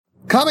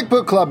Comic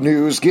Book Club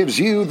News gives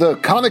you the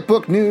comic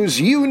book news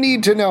you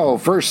need to know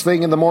first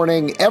thing in the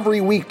morning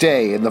every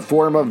weekday in the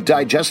form of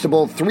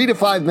digestible 3 to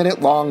 5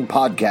 minute long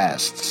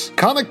podcasts.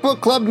 Comic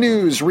Book Club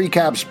News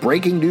recaps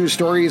breaking news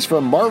stories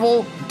from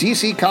Marvel,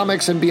 DC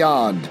Comics, and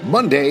beyond,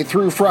 Monday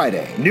through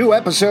Friday. New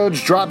episodes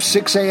drop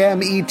 6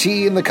 a.m. ET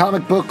in the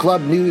Comic Book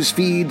Club News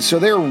feed, so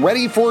they're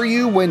ready for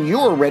you when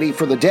you're ready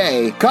for the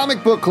day.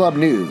 Comic Book Club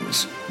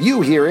News.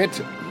 You hear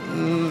it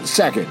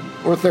second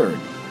or third,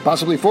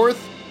 possibly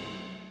fourth.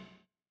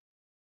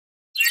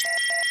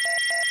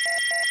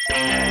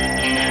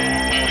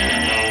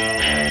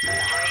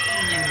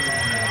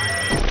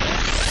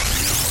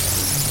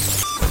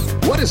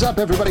 What is up,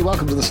 everybody?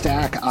 Welcome to The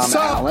Stack. I'm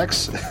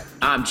Alex.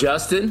 I'm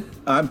Justin.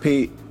 I'm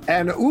Pete.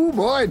 And, ooh,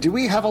 boy, do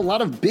we have a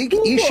lot of big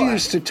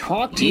issues to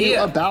talk to you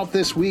about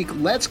this week.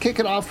 Let's kick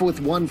it off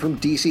with one from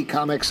DC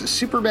Comics,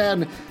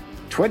 Superman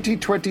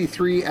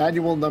 2023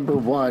 Annual Number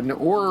 1,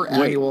 or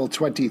Annual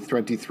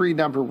 2023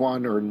 Number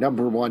 1, or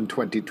Number 1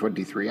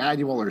 2023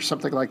 Annual, or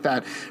something like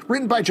that.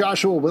 Written by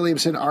Joshua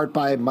Williamson, art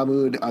by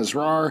Mahmoud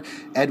Asrar,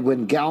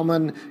 Edwin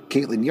Galman,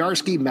 Caitlin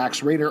Yarsky,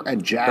 Max Rader,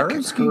 and Jack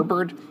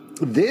Herbert.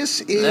 This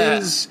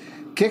is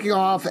kicking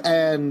off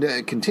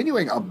and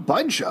continuing a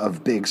bunch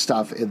of big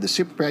stuff in the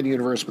Superman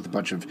universe with a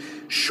bunch of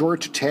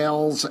short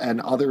tales and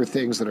other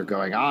things that are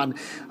going on.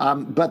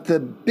 But the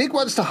big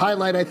ones to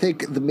highlight, I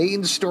think, the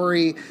main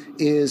story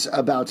is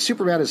about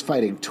Superman is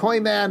fighting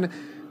Toyman.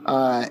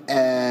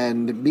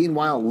 And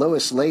meanwhile,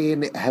 Lois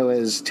Lane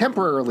has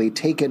temporarily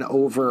taken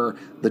over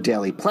the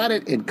Daily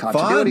Planet in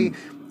continuity.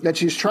 That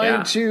she's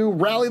trying to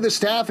rally the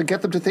staff and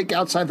get them to think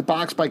outside the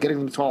box by getting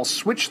them to all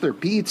switch their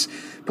beats,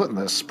 putting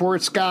the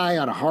sports guy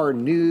on hard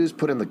news,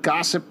 putting the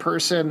gossip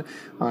person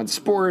on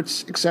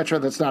sports, etc.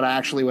 That's not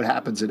actually what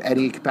happens in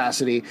any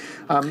capacity.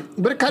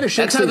 But it kind of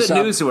shakes things up. That's how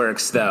the news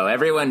works, though.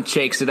 Everyone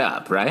shakes it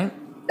up, right?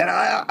 And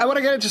I want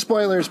to get into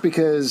spoilers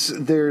because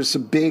there's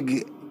some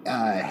big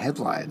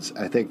headlines,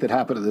 I think, that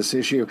happened in this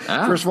issue.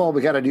 First of all,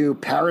 we got a new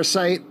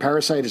Parasite.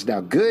 Parasite is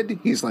now good.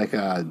 He's like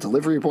a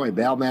delivery boy,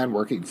 mailman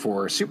working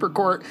for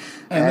Supercourt.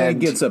 And then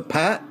gets a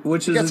pet,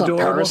 which is adorable.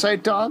 Gets a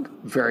Parasite dog.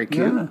 Very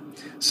cute. Yeah.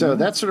 So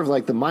that's sort of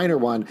like the minor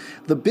one.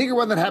 The bigger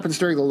one that happens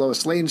during the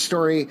Lois Lane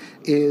story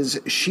is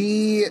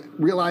she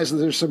realizes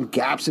there's some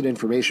gaps in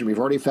information. We've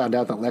already found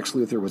out that Lex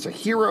Luthor was a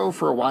hero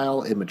for a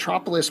while in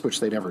Metropolis, which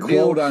they never knew.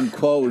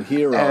 Quote-unquote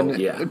hero.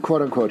 And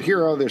quote-unquote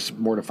hero. There's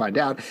more to find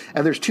out.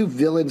 And there's two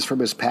villains from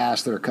his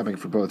past that are coming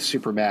for both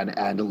Superman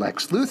and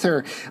Lex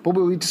Luthor. But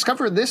what we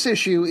discover in this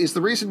issue is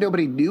the reason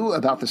nobody knew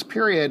about this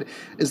period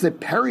is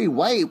that Perry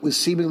White was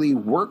seemingly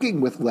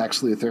working with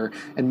Lex Luthor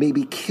and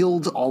maybe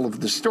killed all of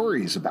the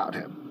stories about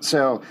him.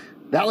 So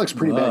that looks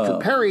pretty bad for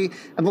Perry.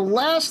 And the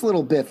last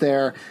little bit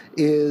there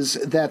is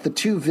that the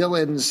two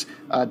villains,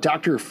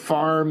 Dr.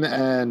 Farm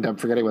and I'm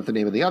forgetting what the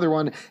name of the other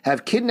one,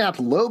 have kidnapped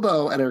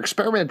Lobo and are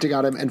experimenting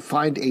on him and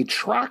find a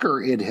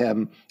tracker in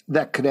him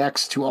that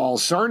connects to all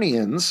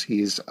Sarnians.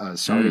 He's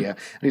Sarnia.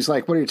 And he's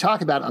like, what are you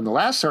talking about on the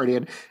last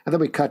Sarnian? And then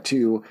we cut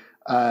to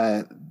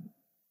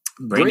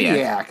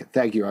Brainiac.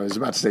 Thank you. I was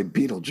about to say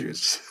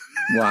Beetlejuice.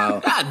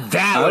 Wow.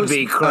 That would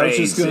be crazy. I was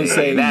just going to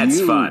say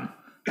that's fun.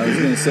 I was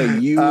going to say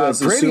you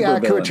as a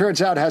Brainiac, who it supervillain.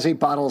 turns out has a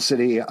bottle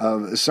city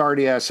of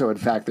Sarnia, so in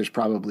fact there's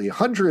probably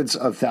hundreds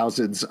of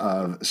thousands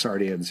of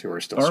Sarnians who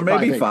are still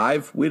surviving. Or maybe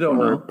 5, we don't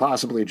know. Or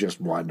possibly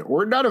just one,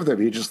 or none of them.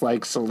 He just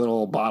likes a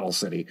little bottle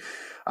city.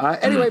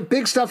 Anyway,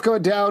 big stuff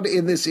going down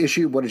in this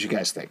issue. What did you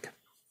guys think?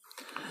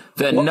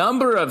 The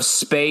number of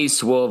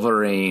space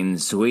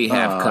Wolverines we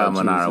have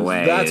coming our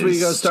way. That's what you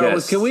got to start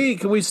with.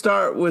 Can we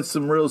start with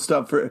some real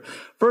stuff?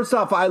 First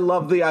off, I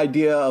love the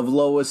idea of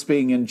Lois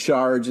being in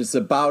charge. It's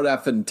about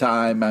effing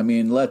time. I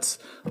mean, let's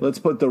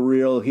put the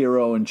real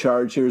hero in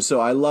charge here.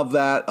 So I love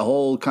that. A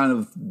whole kind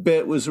of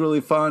bit was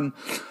really fun.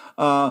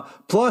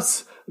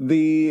 Plus,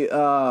 the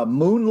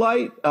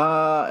Moonlight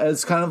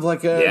as kind of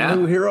like a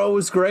new hero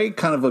was great.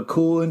 Kind of a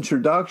cool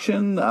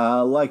introduction,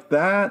 like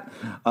that.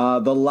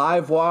 The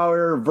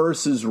Livewire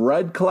versus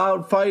Red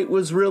Cloud fight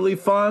was really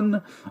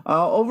fun.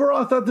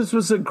 Overall, I thought this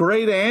was a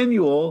great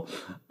annual.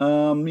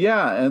 And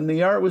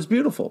the art was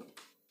beautiful.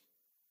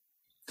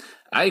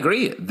 I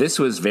agree. This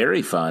was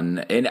very fun.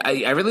 And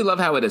I really love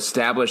how it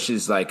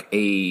establishes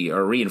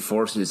or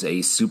reinforces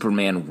a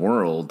Superman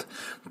world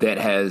that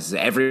has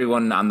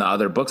everyone on the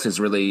other books has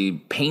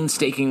really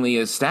painstakingly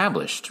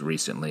established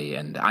recently.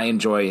 And I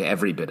enjoy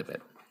every bit of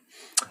it.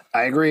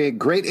 I agree.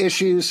 Great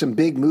issues, some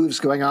big moves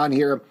going on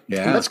here.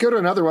 Yeah. Let's go to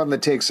another one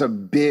that takes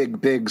some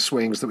big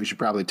swings that we should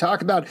probably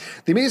talk about.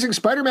 The Amazing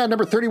Spider-Man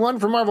number 31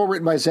 from Marvel,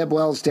 written by Zeb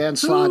Wells, Dan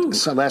Slott,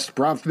 Celeste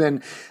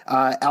Bronfman,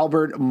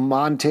 Albert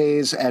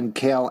Montes, and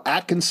Cale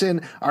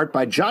Atkinson. Art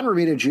by John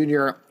Romita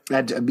Jr.,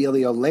 and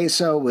Emilio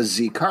Laso with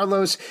Z.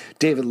 Carlos,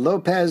 David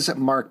Lopez,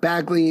 Mark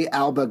Bagley,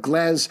 Alba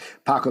Glez,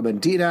 Paco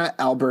Medina,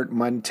 Albert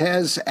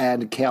Montez,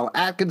 and Cale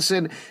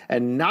Atkinson.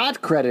 And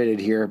not credited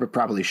here, but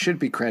probably should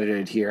be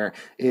credited here,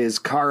 is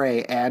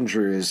Kare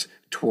Andrews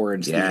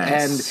towards the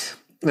end.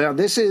 Now,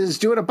 this is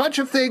doing a bunch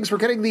of things. We're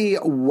getting the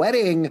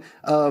wedding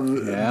of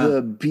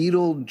the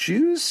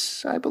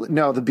Beetlejuice, I believe.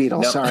 No, the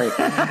Beatles, sorry.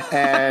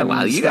 And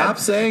wow, you stop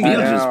saying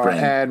Beetlejuice brand.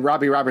 And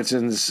Robbie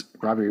Robertson's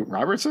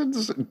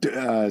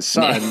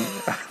son.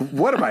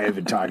 What am I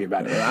even talking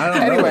about? I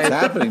don't know what's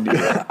happening to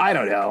you. I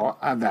don't know.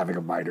 I'm having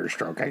a minor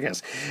stroke, I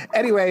guess.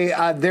 Anyway,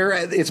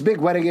 it's a big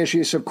wedding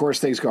issue, so of course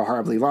things go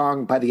horribly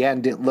wrong. By the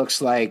end, it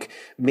looks like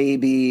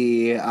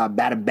maybe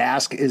Madame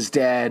Basque is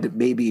dead,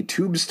 maybe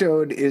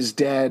Tombstone is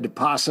dead,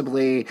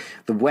 possibly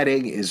the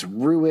wedding is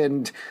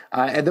ruined,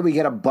 and then we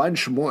get a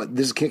bunch more.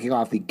 This is kicking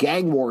off the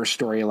gang war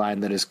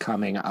storyline that is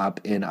coming up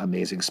in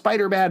Amazing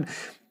Spider-Man.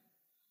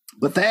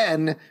 But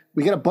then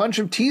we get a bunch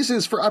of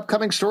teases for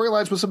upcoming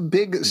storylines with some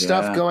big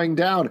stuff going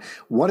down.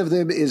 One of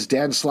them is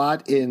Dan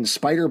Slott in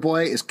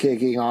Spider-Boy is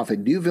kicking off a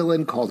new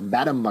villain called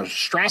Madame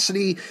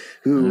Monstrosity,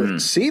 who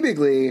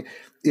seemingly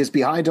is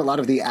behind a lot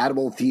of the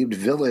animal-themed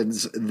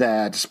villains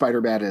that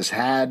Spider-Man has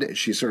had.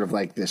 She's sort of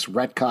like this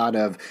retcon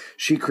of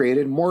she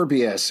created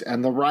Morbius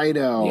and the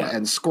Rhino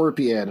and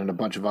Scorpion and a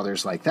bunch of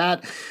others like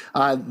that.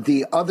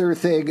 The other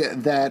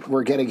thing that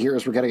we're getting here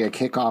is we're getting a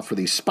kickoff for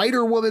the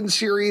Spider-Woman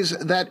series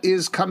that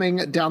is coming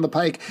down the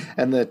pike.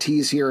 And the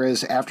tease here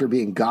is after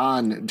being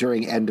gone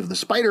during End of the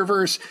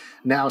Spider-Verse,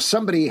 now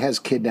somebody has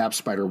kidnapped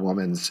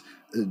Spider-Woman's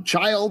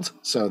child.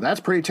 So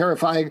that's pretty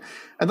terrifying.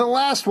 And the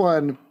last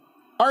one,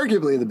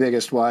 arguably the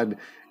biggest one,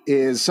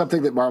 is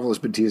something that Marvel has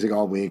been teasing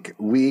all week.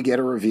 We get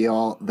a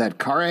reveal that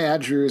Kara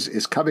Andrews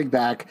is coming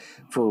back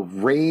for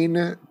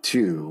Reign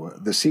 2,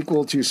 the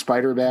sequel to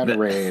Spider-Man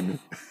Reign.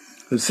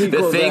 The thing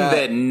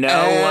that no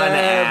one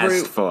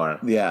asked for.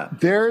 Yeah.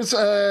 There's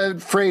a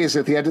phrase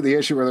at the end of the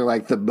issue where they're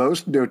like, the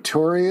most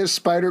notorious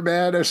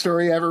Spider-Man a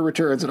story ever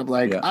returns. And I'm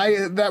like,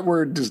 that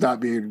word does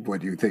not mean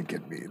what you think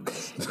it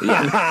means.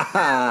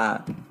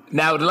 Yeah.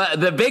 Now,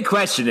 the big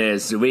question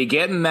is, are we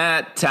getting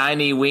that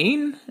tiny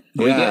ween?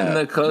 Are we getting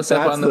the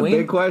close-up on the ween?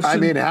 Big question. I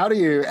mean, how do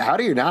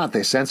you not?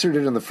 They censored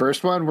it in the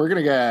first one. We're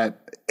going to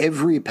get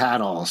every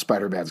panel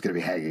Spider-Man's going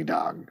to be hanging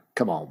dong.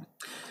 Come on.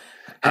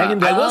 Hanging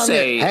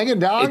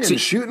dong and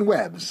shooting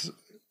webs.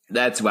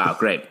 That's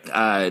great.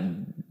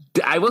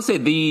 I will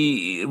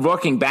say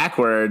working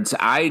backwards,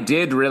 I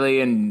did really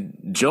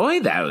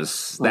enjoy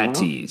that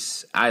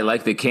tease. I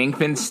like the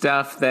Kingpin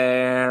stuff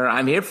there.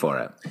 I'm here for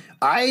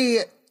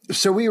it.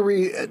 So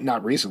we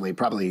not recently,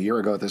 probably a year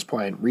ago at this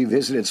point,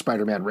 revisited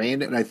Spider-Man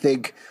Reign, and I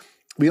think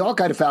we all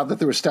kind of found that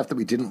there was stuff that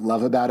we didn't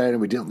love about it, and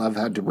we didn't love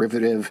how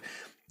derivative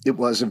it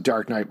was of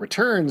Dark Knight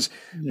Returns.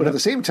 Yep. But at the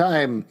same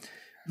time,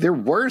 there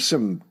were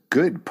some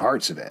good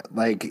parts of it.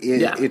 Like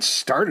it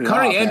started.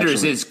 Kari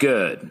Andrews is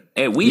good.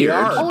 Weird,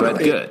 but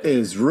good. It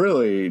is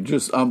really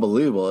just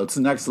unbelievable. It's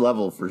next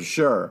level for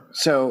sure.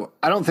 So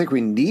I don't think we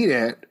need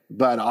it,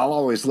 but I'll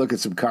always look at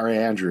some Kari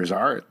Andrews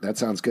art. That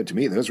sounds good to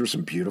me. Those were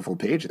some beautiful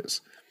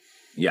pages.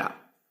 Yeah.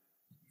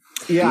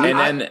 Yeah.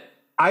 And then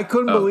I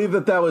couldn't believe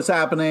that was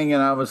happening.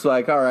 And I was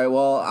like, all right,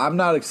 well, I'm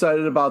not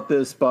excited about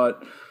this,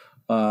 but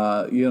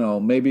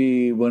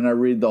maybe when I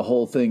read the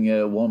whole thing,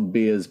 it won't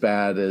be as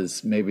bad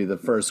as maybe the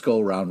first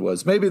go round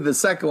was. Maybe the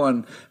second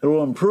one, it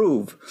will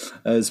improve,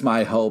 is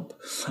my hope.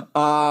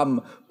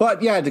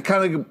 But yeah, to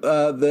kind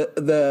of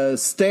the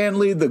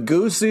Stanley the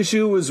Goose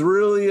issue was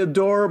really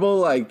adorable,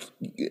 like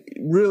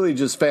really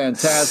just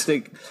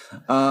fantastic.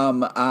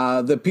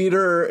 The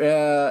Peter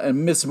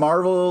and Miss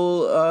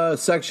Marvel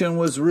section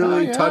was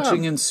really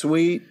touching and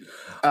sweet.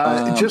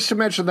 Just to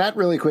mention that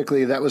really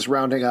quickly, that was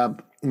rounding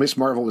up. Miss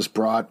Marvel was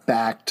brought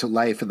back to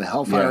life in the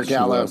Hellfire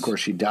Gala. Of course,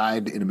 she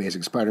died in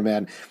Amazing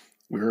Spider-Man.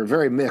 We were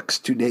very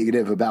mixed to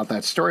negative about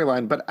that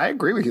storyline, but I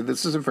agree with you.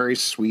 This is a very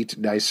sweet,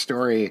 nice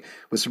story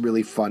with some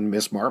really fun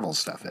Miss Marvel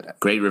stuff in it.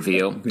 Great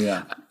reveal.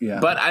 Yeah.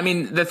 But, I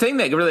mean, the thing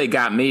that really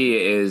got me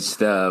is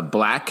the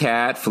Black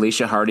Cat,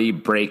 Felicia Hardy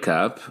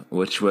breakup,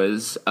 which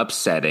was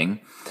upsetting.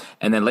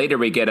 And then later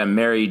we get a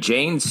Mary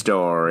Jane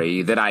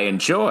story that I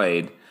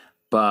enjoyed,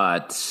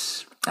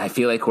 but I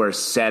feel like we're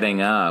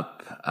setting up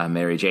a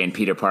Mary Jane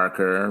Peter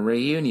Parker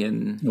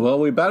reunion. Well,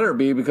 we better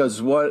be,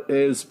 because what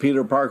is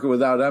Peter Parker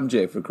without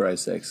MJ, for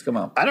Christ's sakes? Come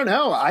on. I don't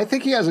know. I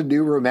think he has a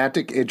new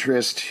romantic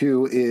interest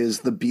who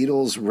is the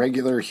Beatles'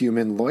 regular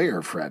human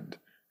lawyer friend.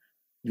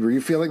 Were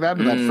you feeling that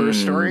in that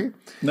first story?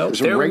 No.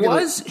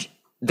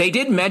 They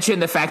did mention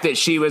the fact that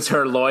she was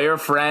her lawyer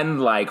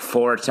friend like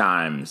 4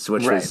 times,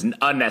 which was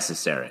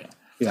unnecessary.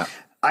 Yeah.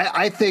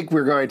 I think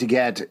we're going to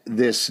get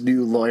this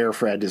new lawyer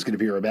friend is going to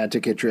be a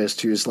romantic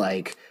interest who's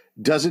like,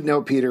 doesn't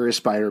know Peter is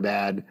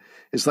Spider-Man.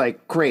 It's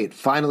like, great,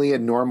 finally a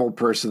normal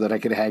person that I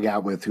can hang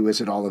out with who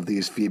isn't all of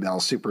these female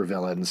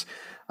supervillains.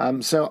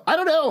 So I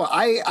don't know.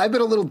 I've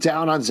been a little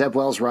down on Zeb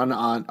Wells' run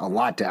on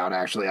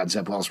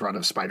Zeb Wells' run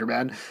of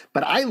Spider-Man,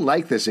 but I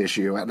like this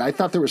issue, and I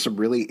thought there were some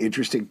really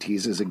interesting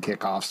teases and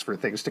kickoffs for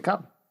things to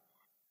come.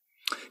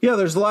 Yeah,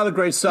 there's a lot of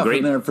great stuff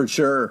in there for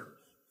sure.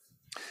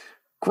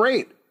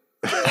 Great.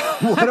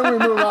 Why don't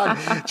we move on?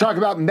 Talk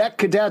about Mech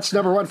Cadets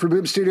 #1 for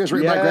Boom Studios,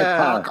 written by Greg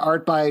Pak,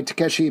 art by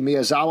Takeshi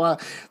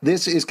Miyazawa.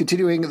 This is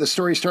continuing the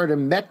story started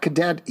in Mech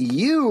Cadet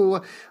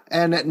U,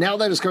 and now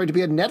that is going to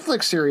be a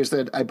Netflix series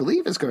that I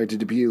believe is going to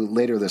debut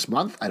later this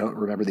month. I don't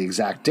remember the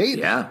exact date.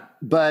 Yeah.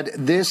 But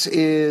this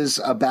is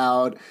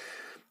about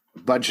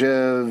bunch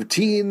of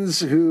teens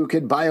who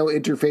can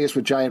bio-interface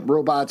with giant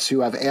robots who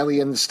have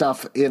alien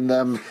stuff in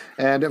them.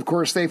 And, of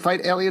course, they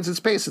fight aliens in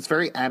space. It's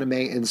very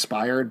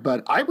anime-inspired,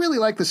 but I really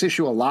like this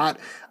issue a lot.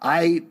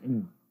 I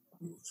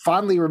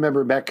fondly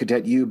remember Mech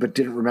Cadet U, but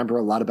didn't remember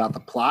a lot about the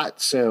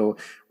plot, so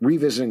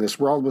revisiting this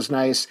world was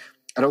nice.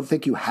 I don't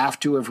think you have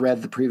to have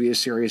read the previous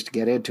series to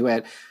get into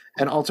it.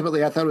 And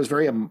ultimately, I thought it was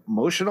very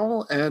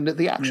emotional, and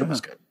the action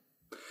was good.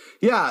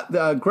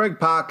 Yeah, Greg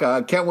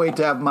Pak, can't wait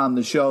to have him on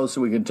the show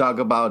so we can talk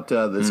about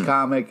this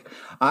comic.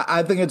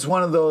 I think it's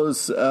one of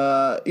those,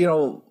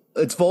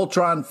 it's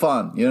Voltron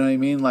fun. You know what I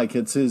mean? Like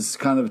it's his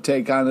kind of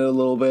take on it a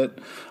little bit.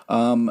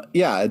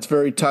 It's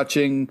very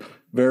touching,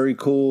 very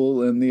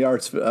cool, and the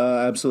art's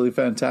absolutely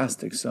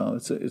fantastic. So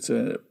it's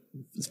a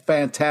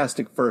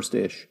fantastic first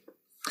ish.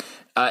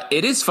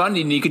 It is fun,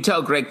 and you can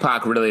tell Greg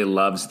Pak really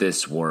loves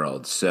this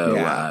world.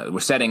 So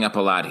we're setting up a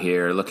lot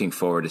here. Looking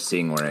forward to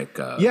seeing where it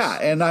goes. Yeah,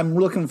 and I'm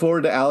looking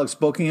forward to Alex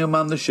booking him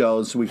on the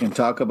show so we can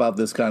talk about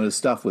this kind of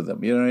stuff with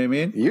him. You know what I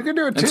mean? You can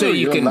do it too. So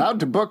you're allowed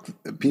to book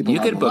people. You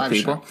can book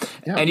people.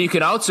 Yeah. And you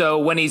can also,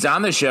 when he's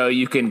on the show,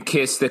 you can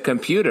kiss the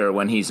computer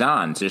when he's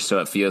on, just so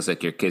it feels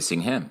like you're kissing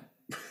him.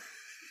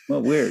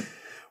 Well, weird.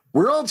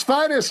 World's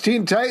Finest,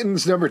 Teen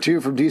Titans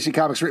 #2 from DC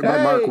Comics, written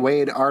by Mark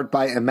Waid, art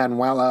by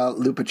Emanuela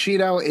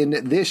Lupacino.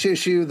 In this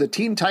issue, the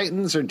Teen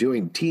Titans are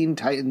doing Teen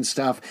Titan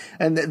stuff,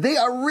 and they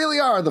really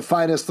are the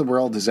finest the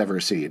world has ever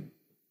seen.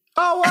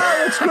 Oh, wow,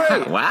 that's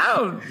great.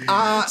 Wow.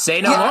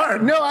 Say no more.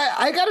 No,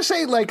 I got to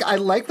say, I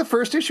like the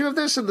first issue of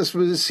this, and this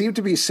seemed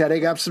to be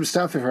setting up some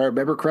stuff. If I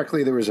remember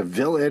correctly, there was a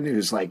villain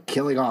who's,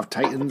 killing off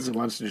Titans and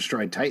wants to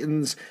destroy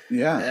Titans.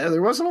 Yeah.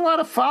 There wasn't a lot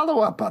of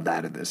follow-up on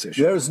that in this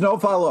issue. There's no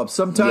follow-up.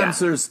 Sometimes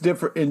there's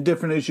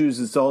different issues,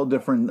 it's a whole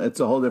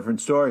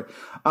different story.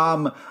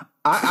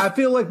 I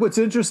feel like what's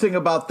interesting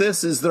about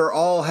this is they're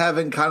all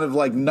having kind of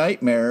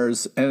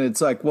nightmares, and it's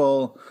like,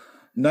 well,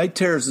 Night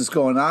Terrors is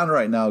going on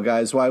right now,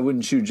 guys. Why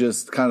wouldn't you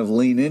just kind of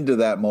lean into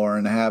that more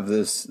and have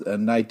this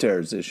Night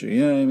Terrors issue?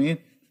 You know what I mean?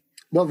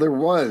 Well, there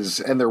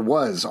was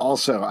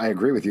also, I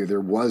agree with you,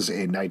 there was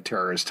a Night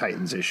Terrors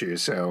Titans issue.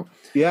 So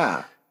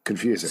yeah,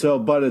 confusing. So,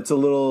 but it's a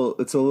little,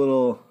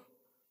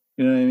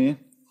 you know what I mean?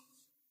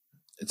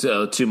 It's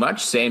too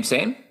much.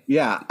 Same.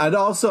 Yeah, and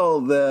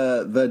also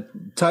the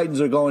Titans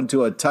are going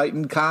to a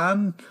Titan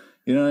Con.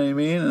 You know what I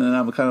mean? And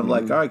I'm kind of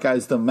all right,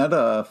 guys, the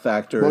meta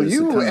factor.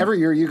 Well, every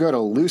year you go to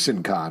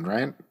LucidCon,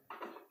 right?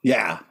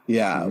 Yeah,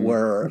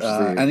 where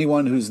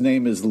anyone whose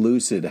name is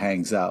Lucid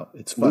hangs out.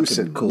 It's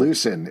fucking cool.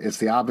 Lucid. It's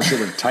the opposite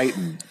of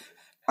Titan.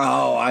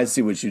 Oh, I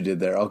see what you did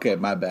there. Okay,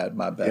 my bad.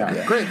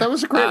 Yeah. Great. That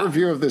was a great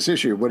review of this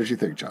issue. What did you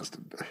think,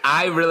 Justin?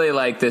 I really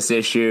like this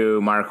issue.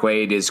 Mark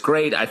Waid is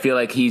great. I feel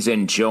like he's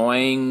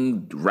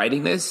enjoying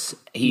writing this.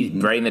 He's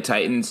writing the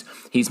Titans.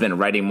 He's been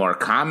writing more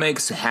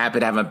comics.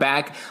 Happy to have him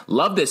back.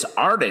 Love this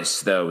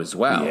artist, though, as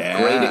well. Yeah,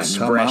 great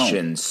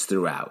expressions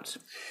throughout.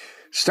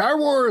 Star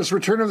Wars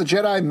Return of the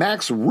Jedi,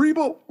 Max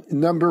Rebo,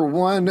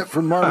 #1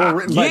 from Marvel,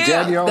 written by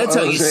Daniel that's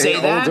how you say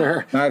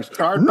Older, that.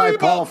 art by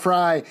Paul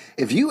Fry.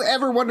 If you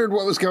ever wondered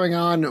what was going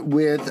on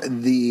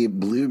with the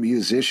blue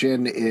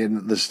musician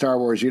in the Star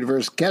Wars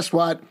universe, guess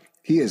what?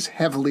 He is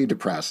heavily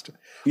depressed.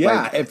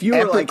 Yeah, if you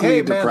were like,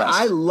 hey, man, depressed.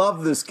 I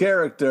love this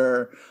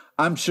character,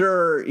 I'm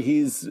sure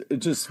he's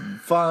just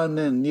fun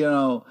and,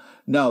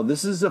 no,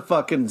 this is a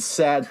fucking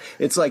sad.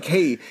 It's like,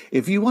 hey,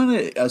 if you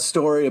want a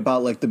story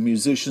about the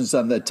musicians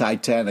on the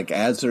Titanic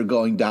as they're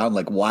going down,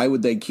 why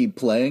would they keep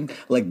playing?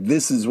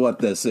 This is what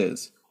this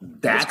is.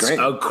 That's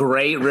a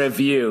great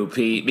review,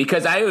 Pete,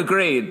 because I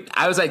agree.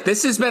 I was like,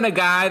 this has been a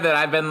guy that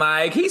I've been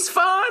like, he's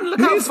fun.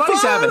 Look how fun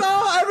he's having.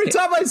 Oh, every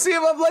time I see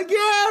him, I'm like,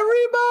 yeah,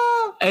 Reba.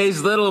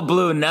 His little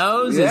blue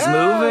nose is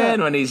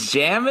moving when he's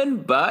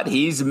jamming, but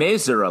he's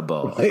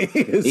miserable.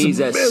 He's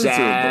a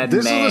sad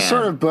This man. is the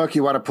sort of book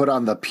you want to put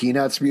on the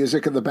Peanuts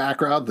music in the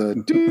background, the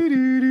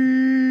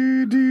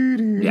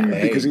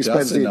doo-doo-doo-doo-doo, because he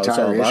spends the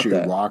entire issue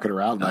walking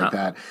around like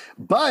that.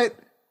 But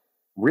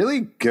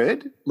really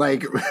good.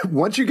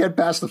 Once you get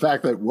past the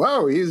fact that,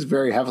 whoa, he's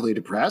very heavily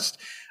depressed,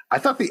 I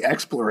thought the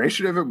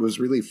exploration of it was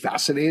really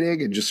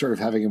fascinating, and just sort of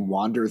having him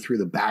wander through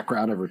the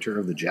background of Return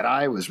of the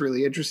Jedi was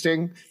really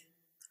interesting.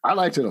 I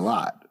liked it a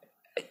lot.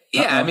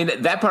 Yeah, I mean,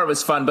 that part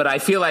was fun, but I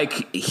feel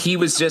like he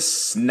was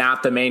just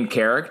not the main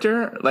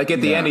character. At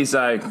the end, he's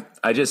like,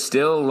 I just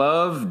still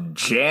love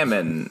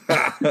jamming.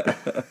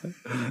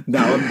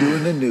 Now I'm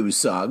doing a new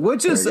song,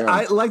 which is,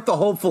 I like the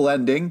hopeful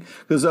ending,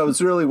 because I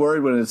was really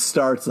worried when it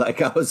starts. I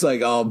was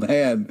like, oh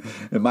man,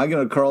 am I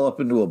going to curl up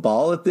into a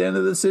ball at the end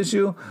of this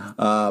issue?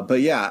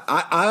 But yeah,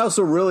 I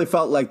also really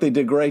felt like they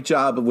did a great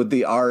job with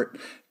the art,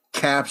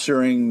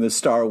 capturing the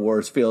Star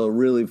Wars feel. It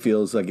really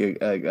feels like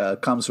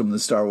it comes from the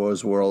Star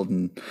Wars world,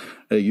 and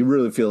you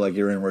really feel like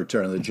you're in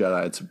Return of the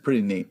Jedi. It's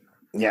pretty neat.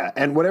 Yeah,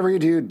 and whatever you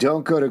do,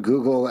 don't go to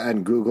Google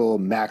and Google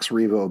Max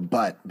Rebo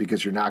butt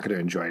because you're not going to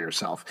enjoy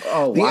yourself.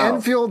 Oh, The wow.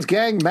 Enfield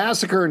Gang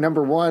Massacre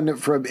 #1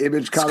 from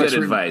Image Comics.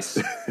 Good advice.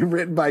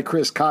 Written by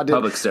Chris Condon.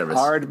 Public service.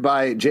 Art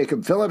by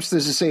Jacob Phillips.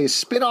 This is a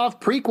spin-off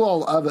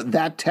prequel of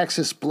That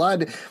Texas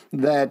Blood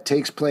that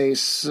takes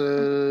place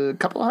a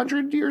couple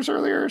hundred years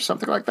earlier,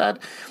 something like that.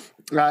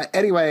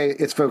 Anyway,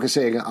 it's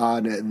focusing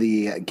on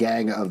the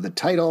gang of the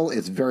title.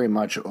 It's very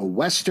much a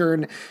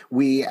Western.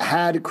 We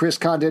had Chris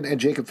Condon and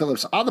Jacob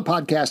Phillips on the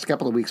podcast a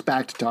couple of weeks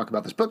back to talk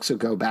about this book, so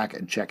go back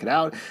and check it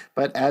out.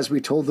 But as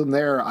we told them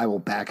there, I will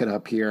back it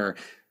up here.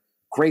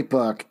 Great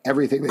book.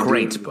 Everything they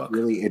Great do book.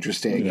 Really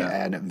interesting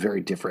and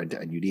very different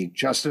and unique.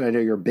 Justin, I know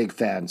you're a big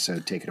fan, so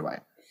take it away.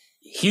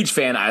 Huge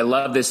fan. I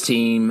love this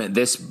team.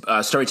 This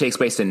story takes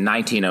place in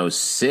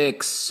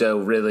 1906, so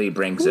really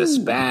brings us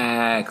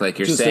back. Like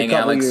you're Just saying, a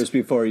couple Alex. years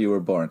before you were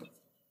born.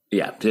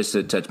 Yeah, just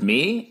to touch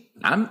me.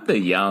 I'm the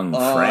young,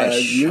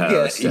 fresh You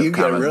host get of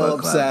Comic real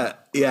Book Club. upset.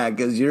 Yeah,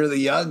 because you're the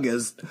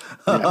youngest.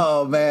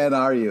 Oh, man,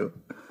 are you?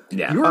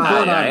 Yeah, You were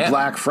born I on am.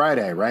 Black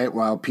Friday, right?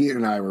 While Pete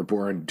and I were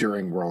born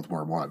during World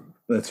War One.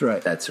 That's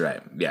right. That's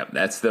right. Yeah,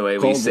 that's the way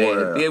we Cold say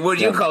War. it. What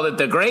you called it,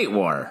 the Great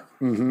War.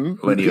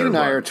 Mm-hmm. When Pete you were and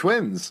I born. are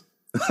twins.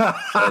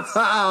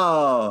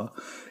 Oh,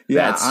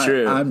 yeah, That's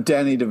true. I'm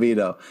Danny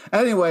DeVito.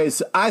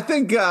 Anyways, I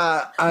think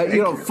fun, they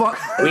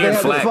Weird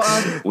had flex.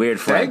 fun. Weird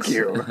flex. Thank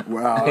you.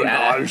 Well,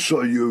 Yeah. I'll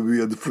show you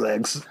weird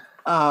flex.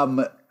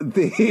 I'll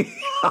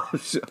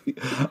show you.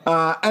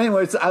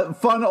 Anyways, a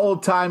fun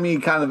old timey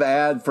kind of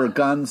ad for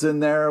guns in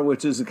there,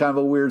 which is kind of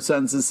a weird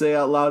sentence to say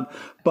out loud.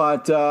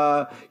 But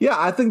yeah,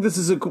 I think this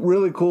is a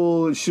really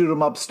cool shoot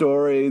 'em up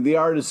story. The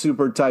art is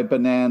super tight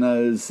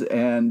bananas,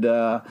 and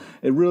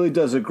it really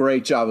does a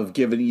great job of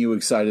getting you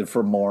excited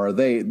for more.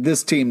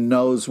 This team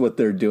knows what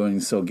they're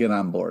doing, so get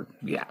on board.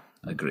 Yeah,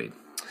 agreed.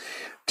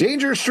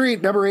 Danger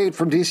Street, #8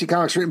 from DC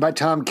Comics, written by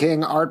Tom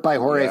King, art by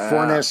Jorge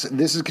Fornes.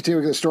 This is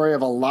continuing the story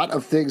of a lot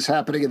of things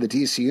happening in the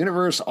DC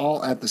universe,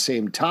 all at the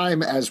same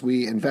time as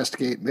we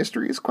investigate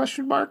mysteries,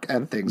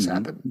 and things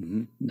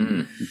happen.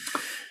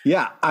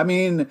 Yeah, I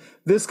mean,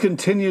 this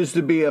continues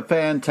to be a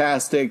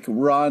fantastic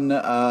run.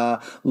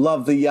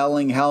 Love the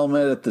yelling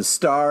helmet at the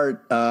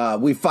start.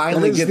 We That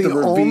finally is get the the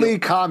reveal. only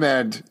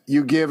comment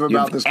you give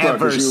about this book.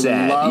 ever Is you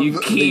said. love You the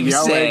keep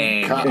yelling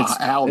saying.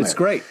 helmet. It's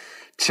great.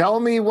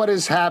 Tell me what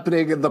is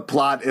happening in the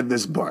plot in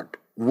this book.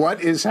 What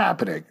is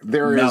happening?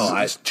 There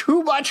is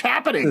too much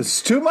happening.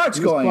 There's too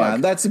much going book. on.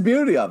 That's the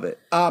beauty of it.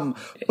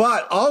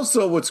 But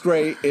also what's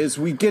great is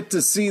we get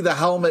to see the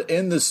helmet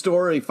in the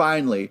story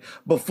finally.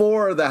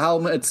 Before, the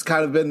helmet's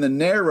kind of been the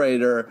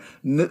narrator.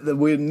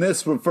 When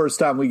this was the first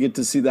time we get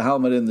to see the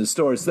helmet in the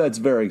story. So that's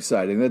very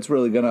exciting. That's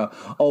really going to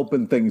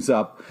open things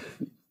up.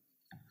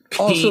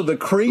 Also, the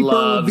creeper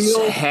loves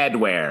reveal.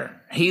 headwear.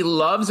 He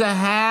loves a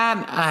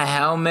hat, a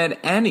helmet,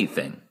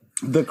 anything.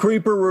 The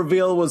creeper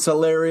reveal was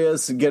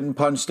hilarious. Getting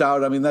punched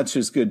out. I mean, that's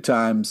just good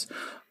times.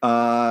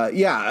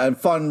 Yeah, and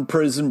fun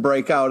prison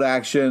breakout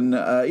action.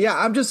 Yeah,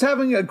 I'm just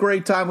having a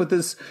great time with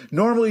this.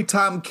 Normally,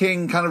 Tom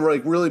King kind of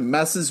like really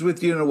messes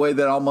with you in a way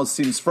that almost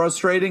seems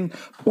frustrating,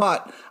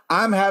 but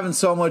I'm having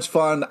so much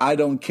fun. I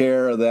don't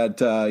care that,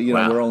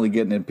 we're only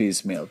getting it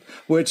piecemeal,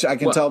 which I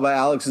can tell by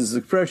Alex's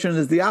expression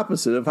is the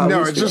opposite of how No,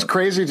 he's it's just feeling.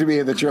 crazy to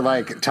me that you're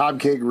like, Tom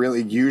King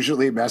really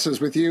usually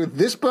messes with you.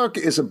 This book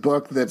is a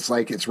book that's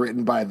like, it's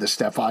written by the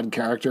Stefan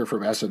character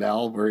from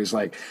SNL, where he's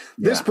like,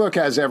 this book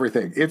has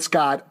everything. It's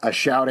got a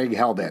shouting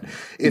helmet.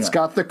 It's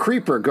got the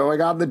creeper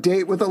going on the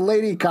date with a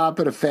lady cop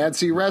at a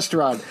fancy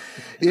restaurant.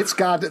 It's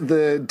got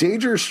the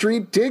Danger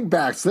Street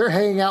digbacks. They're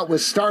hanging out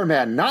with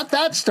Starman. Not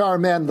that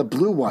Starman, the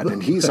blue one,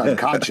 and he's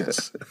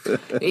unconscious.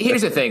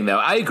 Here's the thing, though.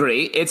 I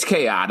agree. It's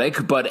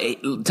chaotic, but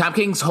Tom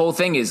King's whole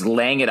thing is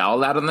laying it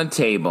all out on the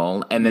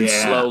table and then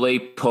slowly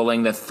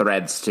pulling the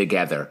threads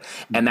together.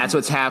 And that's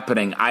what's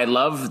happening. I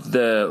love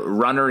the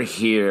runner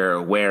here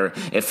where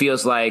it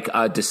feels like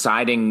a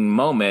deciding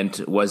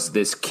moment was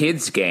this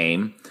kids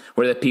game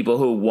where the people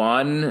who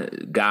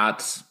won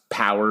got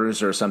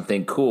powers or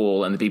something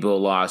cool and the people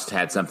who lost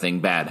had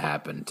something bad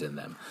happen to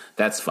them.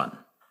 That's fun.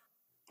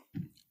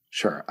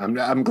 Sure.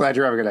 I'm glad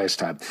you're having a nice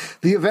time.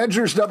 The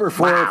Avengers #4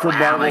 from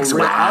Marvel. Alex,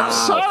 wow. I'm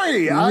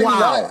sorry.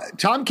 Wow.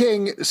 Tom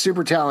King,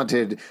 super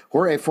talented.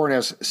 Jorge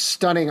Fornes,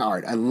 stunning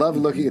art. I love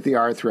looking at the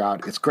art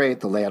throughout. It's great.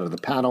 The layout of the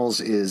panels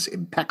is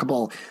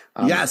impeccable.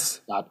 Yes.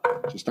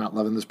 Just not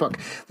loving this book.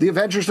 The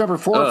Avengers #4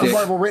 from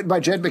Marvel, written by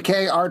Jed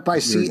MacKay, art by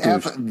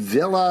C.F.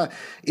 Villa.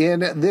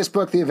 In this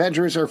book, the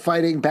Avengers are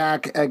fighting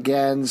back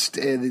against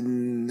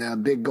a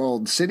big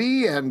gold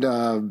city and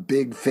a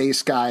big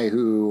face guy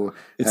who...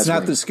 It's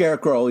not the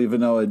Scarecrow, even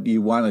though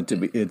you want it to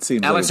be. It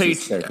seems Alex, like it's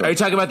the Scarecrow. are you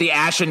talking about the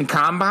Ashen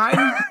Combine?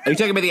 Are you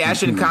talking about the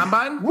Ashen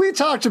Combine? We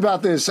talked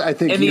about this, I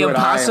think, In the you and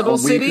I, Impossible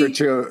a week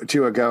City? or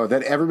two ago,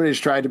 that everybody's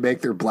trying to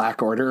make their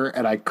Black Order,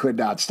 and I could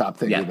not stop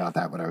thinking Yeah. about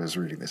that when I was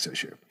reading this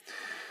issue.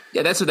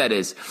 Yeah, that's what that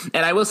is.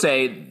 And I will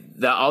say,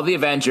 all the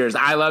Avengers,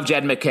 I love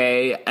Jed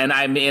MacKay, and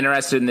I'm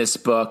interested in this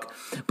book,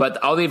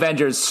 but all the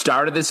Avengers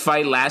started this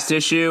fight last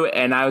issue,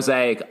 and I was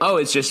like, oh,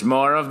 it's just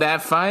more of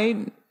that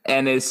fight?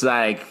 And it's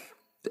like,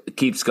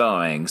 keeps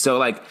going. So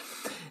like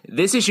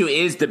this issue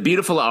is the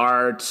beautiful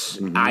art.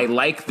 Mm-hmm. I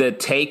like the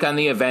take on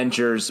the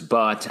Avengers,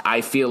 but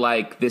I feel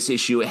like this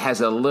issue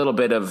has a little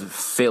bit of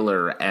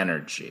filler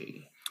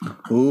energy.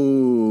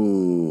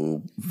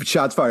 Ooh,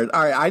 shots fired.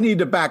 All right, I need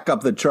to back up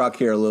the truck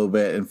here a little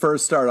bit and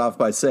first start off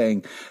by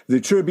saying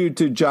the tribute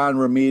to John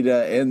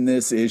Romita in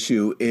this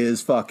issue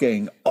is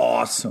fucking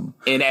awesome.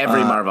 In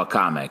every Marvel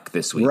comic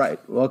this week. Right.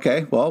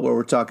 Okay. Well,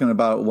 we're talking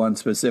about one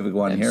specific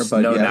one here,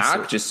 but no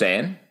knock, just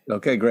saying.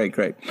 Okay, great.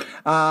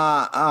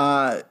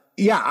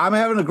 Yeah, I'm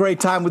having a great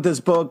time with this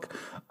book.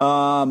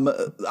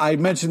 I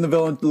mentioned the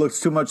villain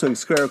looks too much like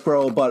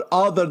Scarecrow, but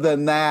other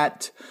than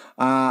that,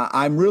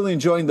 I'm really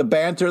enjoying the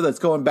banter that's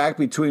going back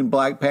between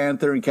Black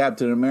Panther and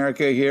Captain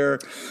America here.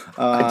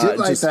 I did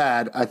like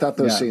that. I thought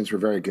those scenes were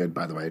very good,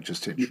 by the way,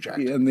 just to interject.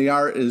 And the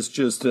art is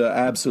just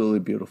absolutely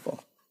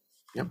beautiful.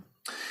 Yep.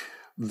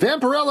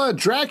 Vampirella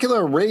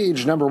Dracula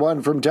Rage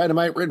 #1 from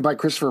Dynamite, written by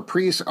Christopher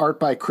Priest, art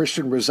by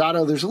Christian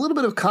Rosado. There's a little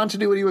bit of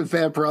continuity with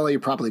Vampirella. You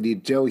probably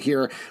need to know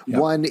here. Yep.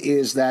 One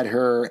is that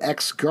her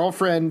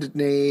ex-girlfriend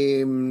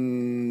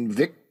named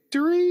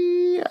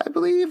Victory, I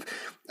believe.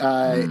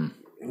 I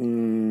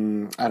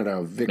don't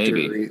know,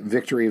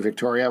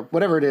 Victoria,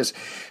 whatever it is.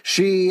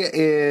 She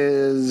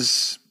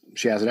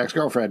has an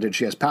ex-girlfriend and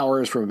she has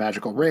powers from a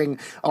magical ring.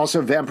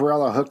 Also,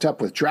 Vampirella hooked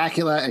up with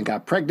Dracula and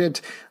got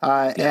pregnant.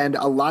 And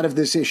a lot of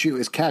this issue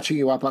is catching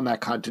you up on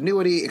that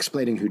continuity,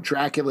 explaining who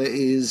Dracula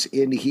is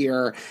in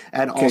here,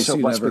 and also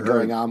what's been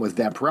going on with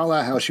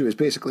Vampirella, how she was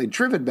basically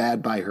driven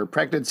mad by her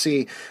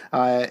pregnancy.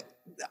 I,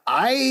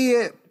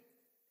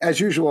 as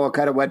usual,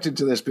 kind of went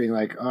into this being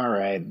like, all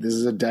right, this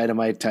is a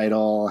Dynamite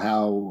title.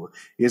 How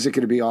is it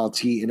going to be all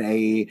T and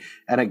A?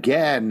 And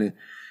again,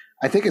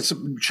 I think it's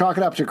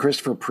chalking up to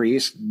Christopher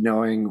Priest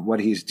knowing what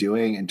he's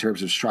doing in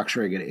terms of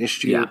structuring an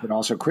issue, but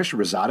also Christian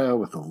Rosado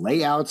with the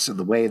layouts and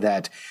the way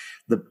that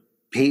the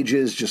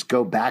pages just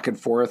go back and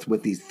forth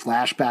with these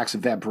flashbacks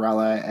of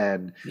Vampirella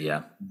and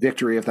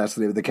Victory, if that's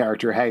the name of the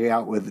character, hanging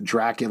out with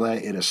Dracula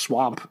in a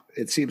swamp,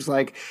 it seems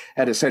like,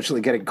 and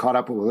essentially getting caught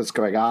up with what's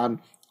going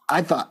on.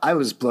 I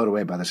was blown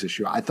away by this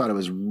issue. I thought it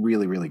was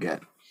really, really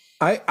good.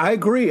 I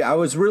agree. I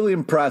was really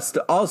impressed.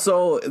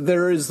 Also,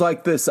 there is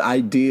like this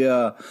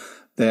idea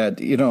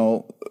that,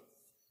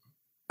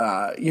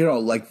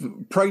 like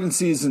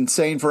pregnancy is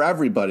insane for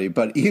everybody,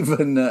 but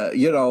even, the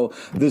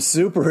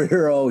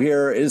superhero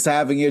here is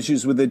having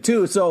issues with it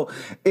too. So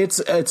it's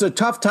a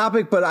tough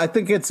topic, but I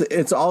think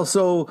it's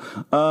also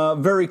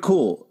very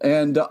cool.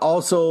 And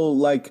also,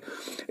 like,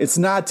 it's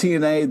not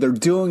TNA. They're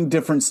doing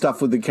different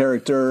stuff with the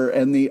character,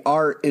 and the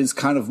art is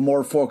kind of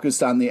more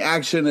focused on the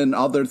action and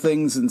other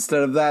things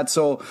instead of that.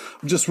 So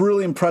I'm just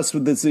really impressed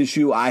with this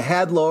issue. I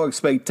had low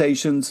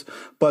expectations,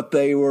 but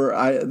they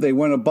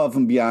went above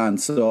and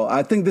beyond. So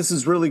I think this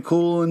is really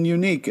cool and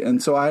unique,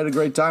 and so I had a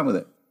great time with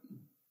it.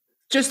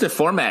 Just the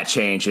format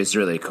change is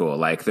really cool.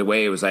 Like the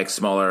way it was like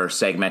smaller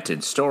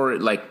segmented story,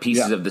 like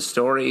pieces of the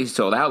story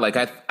sold out. Like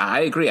I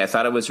agree. I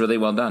thought it was really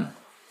well done.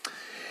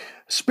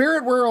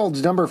 Spirit World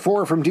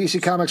 #4 from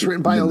DC Comics,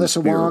 written by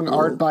Alyssa Wong,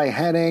 art by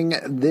Henning.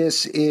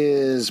 This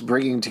is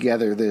bringing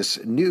together this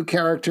new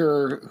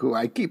character who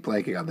I keep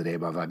blanking on the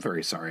name of. I'm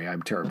very sorry.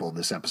 I'm terrible in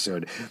this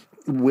episode.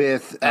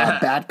 With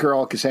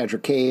Batgirl, Cassandra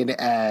Cain,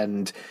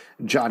 and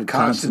John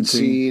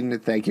Constantine.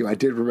 Thank you. I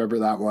did remember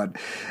that one.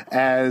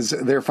 As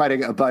they're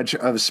fighting a bunch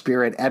of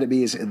spirit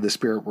enemies in the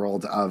spirit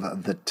world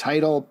of the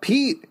title.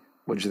 Pete,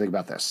 what did you think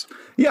about this?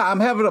 Yeah, I'm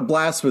having a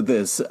blast with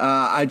this.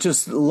 I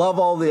just love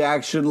all the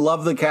action,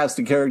 love the cast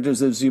of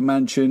characters, as you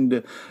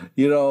mentioned,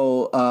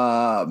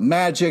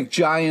 magic,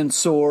 giant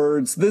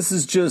swords. This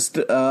is just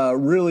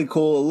really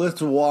cool.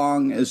 Alyssa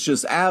Wong is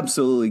just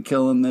absolutely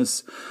killing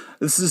this.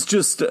 This is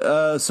just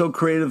so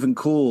creative and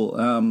cool.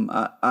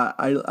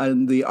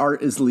 The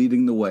art is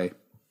leading the way.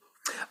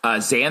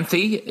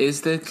 Xanthi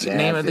is the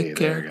name of the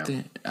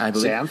character, I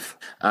believe.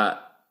 Xanth?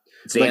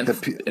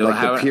 Xanth.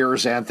 Like the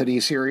Piers Anthony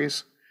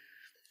series?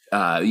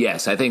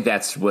 Yes, I think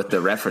that's what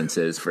the reference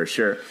is for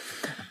sure.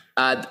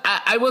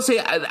 I will say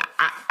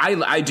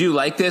I do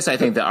like this. I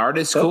think the art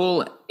is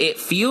cool. It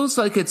feels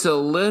like it's a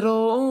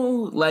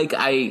little like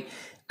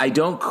I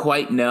don't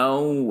quite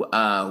know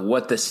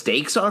what the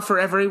stakes are for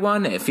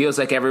everyone. It feels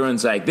like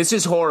everyone's like, this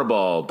is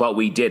horrible, but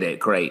we did it.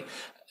 Great.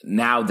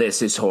 Now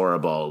this is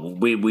horrible.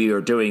 We are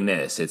doing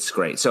this. It's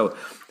great. So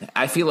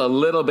I feel a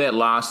little bit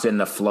lost in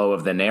the flow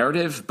of the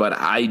narrative, but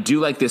I do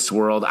like this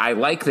world. I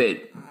like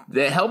that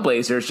the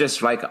Hellblazer is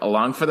just like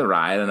along for the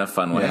ride in a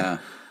fun way. Yeah.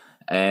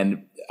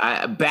 And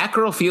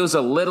Batgirl feels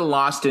a little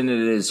lost in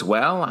it as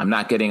well. I'm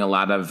not getting a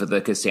lot of the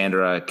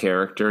Cassandra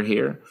character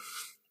here.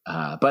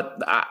 But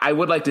I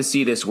would like to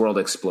see this world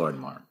explored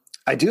more.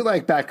 I do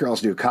like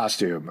Batgirl's new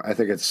costume. I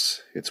think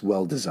it's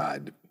well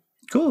designed.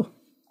 Cool.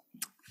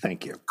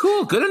 Thank you.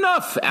 Cool. Good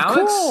enough,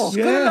 Alex. Cool.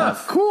 Good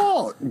enough.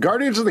 Cool.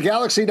 Guardians of the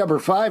Galaxy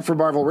 #5 for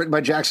Marvel, written by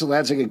Jackson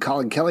Lansing and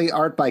Colin Kelly,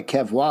 art by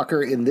Kev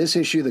Walker. In this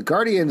issue, the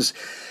Guardians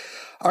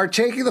are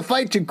taking the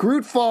fight to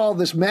Grootfall,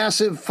 this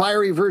massive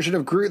fiery version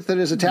of Groot that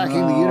is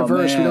attacking the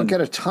universe. Man. We don't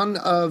get a ton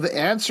of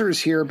answers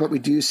here, but we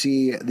do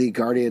see the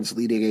Guardians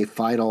leading a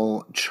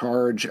final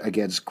charge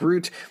against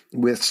Groot,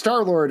 with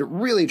Star-Lord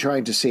really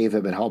trying to save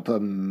him and help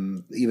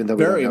him, even though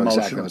we don't know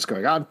exactly what's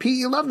going on. Pete,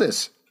 you love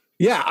this.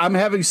 Yeah, I'm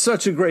having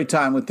such a great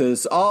time with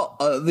this. All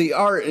the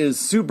art is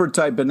super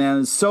tight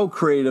bananas, so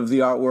creative, the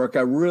artwork.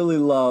 I really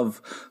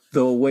love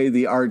the way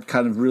the art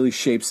kind of really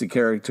shapes the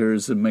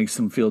characters and makes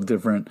them feel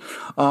different.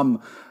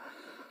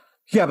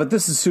 Yeah, but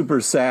this is super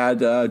sad.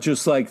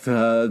 Just like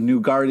the new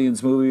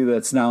Guardians movie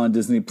that's now on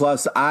Disney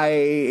Plus,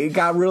 I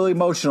got really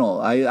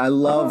emotional. I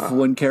love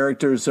when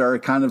characters are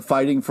kind of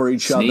fighting for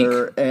each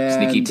other.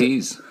 And, sneaky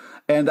tease.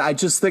 And I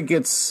just think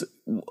it's,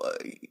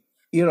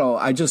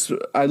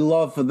 I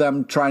love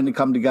them trying to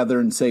come together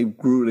and save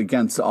Groot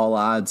against all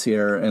odds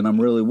here. And I'm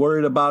really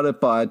worried about it,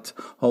 but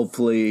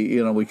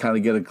hopefully, we kind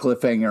of get a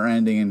cliffhanger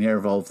ending in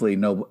here. Hopefully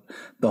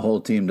the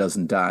whole team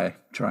doesn't die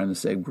trying to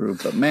save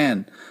Groot. But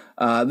man,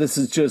 this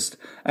is just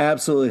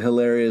absolutely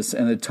hilarious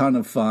and a ton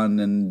of fun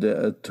and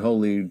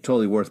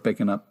totally worth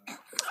picking up.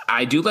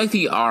 I do like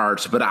the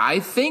art, but I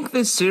think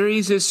this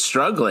series is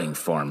struggling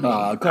for me.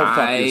 Go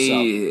fuck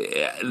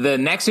yourself. The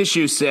next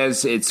issue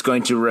says it's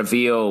going to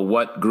reveal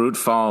what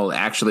Grootfall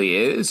actually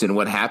is and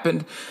what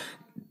happened,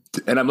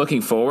 and I'm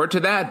looking forward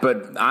to that.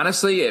 But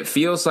honestly, it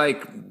feels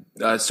like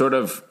sort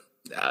of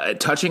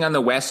touching on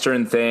the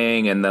Western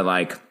thing and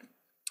the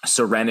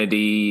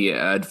Serenity,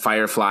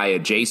 Firefly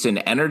adjacent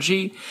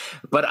energy,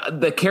 but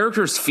the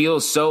characters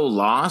feel so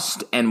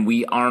lost, and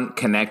we aren't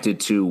connected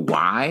to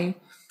why.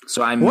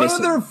 So I'm one missing.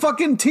 of their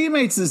fucking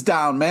teammates is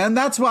down, man.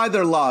 That's why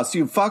they're lost.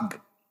 You fuck.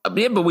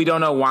 Yeah, but we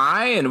don't know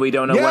why, and we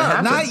don't know what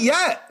happened. Not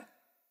yet.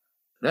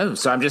 No,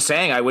 so I'm just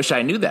saying I wish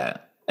I knew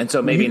that, and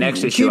so maybe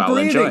next issue I'll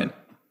enjoy it.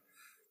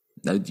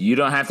 No, you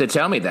don't have to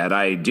tell me that.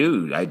 I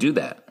do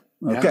that.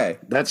 Okay,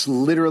 that's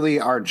literally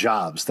our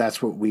jobs. That's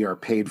what we are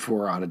paid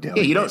for on a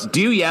daily basis.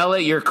 Do you yell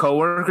at your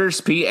coworkers,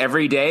 Pete,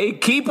 every day?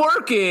 Keep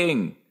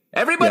working.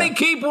 Everybody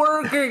keep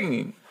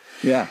working.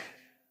 Yeah.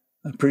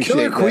 Appreciate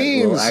Killer that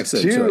Queens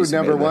 2,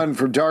 number 1 one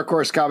from Dark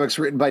Horse Comics,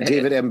 written by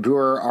David M.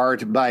 Boer,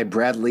 art by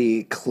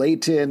Bradley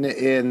Clayton.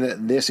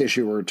 In this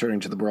issue, we're returning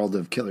to the world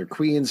of Killer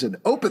Queens, an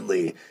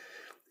openly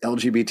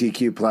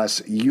LGBTQ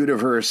plus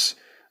universe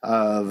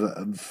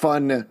of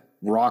fun,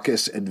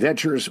 raucous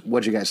adventures.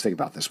 What'd you guys think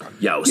about this one?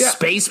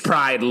 Space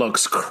Pride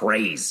looks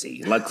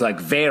crazy. Looks like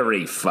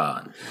very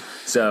fun.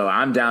 So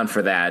I'm down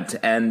for that.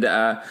 And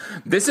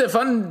this is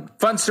a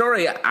fun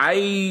story.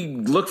 I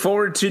look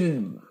forward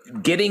to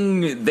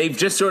they've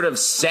just sort of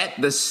set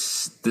the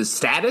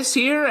status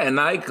here, and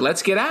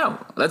let's get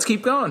out. Let's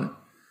keep going.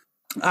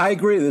 I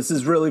agree. This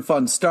is really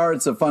fun start.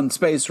 It's a fun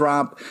space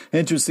romp,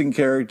 interesting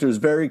characters,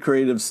 very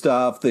creative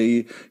stuff.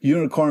 The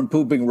unicorn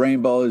pooping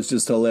rainbow is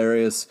just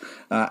hilarious.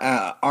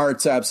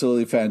 Art's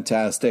absolutely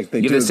fantastic. They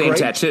do the same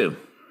tattoo.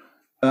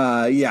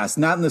 Yes,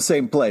 not in the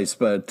same place,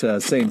 but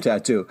same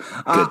tattoo.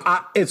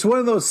 It's one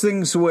of those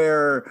things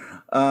where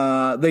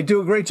they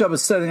do a great job of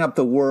setting up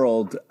the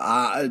world.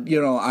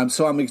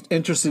 I'm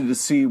interested to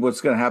see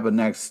what's going to happen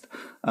next.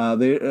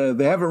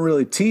 They haven't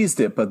really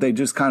teased it, but they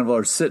just kind of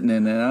are sitting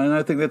in it, and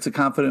I think that's a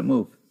confident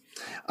move.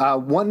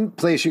 One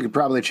place you could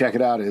probably check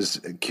it out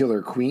is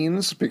Killer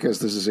Queens, because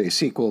this is a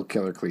sequel,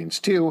 Killer Queens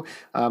 2.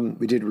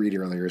 We did read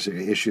earlier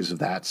issues of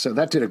that, so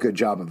that did a good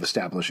job of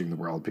establishing the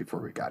world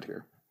before we got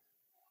here.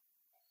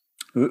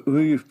 Who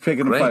are you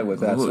picking a fight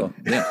with, Axel?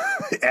 Yeah.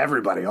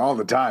 Everybody, all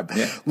the time.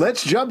 Yeah.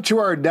 Let's jump to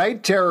our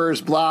Night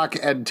Terrors block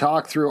and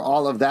talk through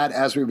all of that.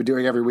 As we've been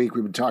doing every week,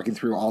 we've been talking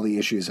through all the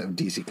issues of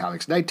DC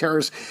Comics Night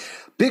Terrors.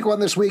 Big one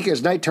this week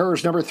is Night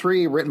Terrors number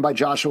 3, written by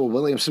Joshua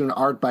Williamson,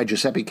 art by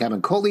Giuseppe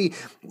Camuncoli,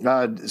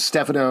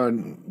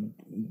 Stefano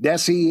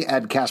Nessi,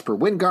 and Casper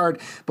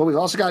Wingard. But we've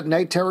also got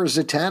Night Terrors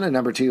Zatanna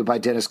number 2 by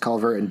Dennis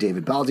Culver and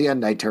David Baldian,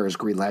 Night Terrors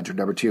Green Lantern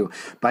number 2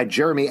 by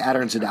Jeremy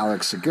Adams and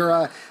Alex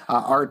Segura,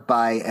 art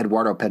by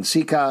Eduardo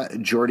Pensica,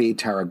 Jordi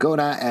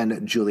Tarragona,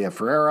 and Julia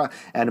Ferreira,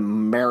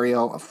 and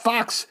Mario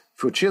Fox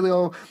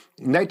Fucilio.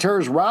 Night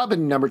Terrors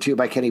Robin number 2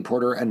 by Kenny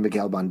Porter and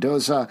Miguel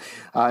Mendoza.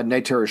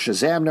 Night Terrors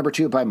Shazam number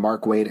 2 by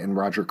Mark Waid and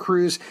Roger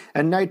Cruz.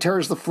 And Night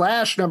Terrors The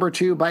Flash number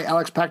 2 by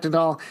Alex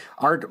Pactadal,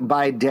 art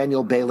by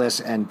Daniel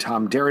Bayliss and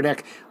Tom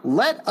Derenick.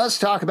 Let us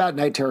talk about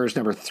Night Terrors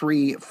number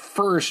 3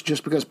 first,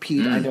 just because,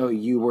 Pete, I know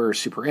you were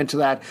super into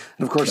that.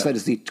 And of course, that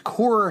is the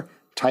core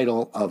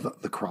title of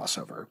the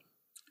crossover.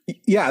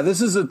 Yeah,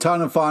 this is a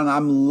ton of fun.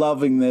 I'm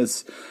loving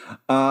this.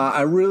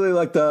 I really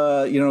like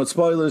the,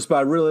 spoilers, but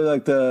I really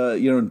like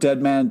the,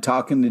 Dead Man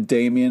talking to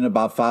Damian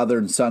about father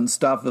and son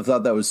stuff. I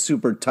thought that was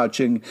super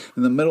touching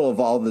in the middle of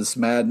all this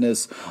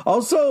madness.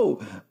 Also,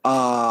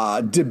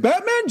 did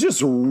Batman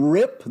just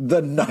rip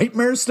the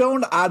Nightmare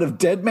Stone out of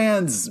Dead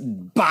Man's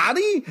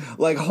body?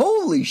 Like,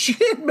 holy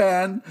shit,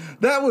 man.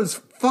 That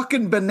was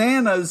fucking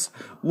bananas.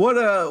 What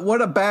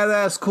a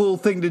badass cool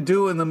thing to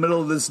do in the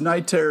middle of this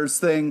Night Terrors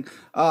thing.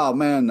 Oh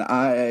man,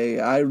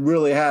 I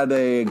really had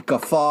a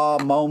guffaw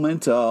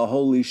moment, a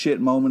holy shit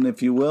moment,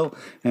 if you will,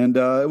 and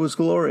it was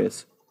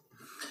glorious.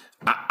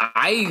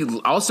 I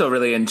also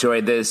really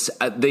enjoyed this.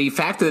 The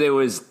fact that it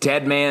was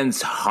Dead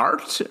Man's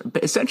Heart,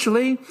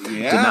 essentially.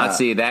 Yeah. Did not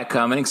see that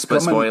coming.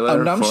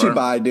 Spoiler.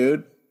 Namshibai,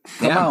 dude.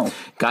 Come on.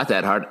 Got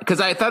that hard. Because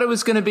I thought it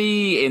was going to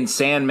be in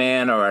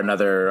Sandman or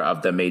another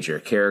of the major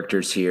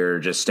characters here,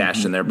 just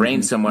stashed in their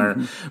brain somewhere.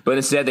 But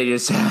instead, they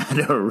just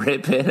had to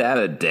rip it out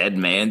of Dead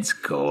Man's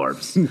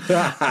corpse.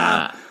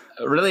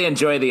 Really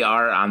enjoy the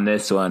art on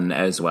this one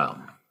as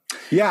well.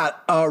 Yeah,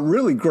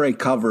 really great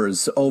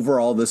covers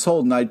overall. This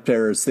whole Night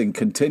Terrors thing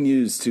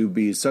continues to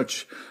be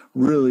such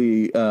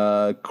really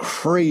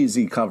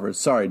crazy covers.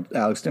 Sorry,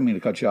 Alex, didn't mean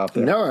to cut you off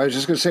there. No, I was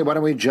just going to say, why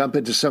don't we jump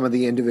into some of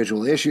the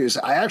individual issues?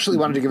 I actually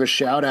wanted to give a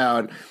shout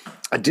out.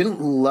 I didn't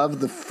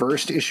love the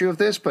first issue of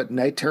this, but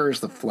Night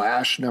Terrors The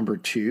Flash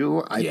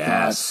 #2, I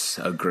thought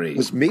agreed.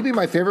 was maybe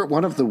my favorite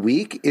one of the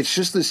week. It's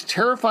just this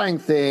terrifying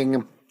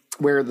thing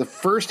where the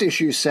first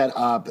issue set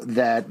up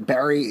that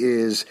Barry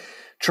is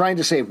trying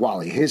to save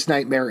Wally. His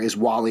nightmare is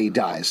Wally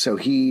dies. So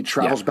he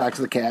travels back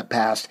to the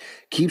past,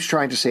 keeps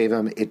trying to save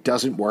him. It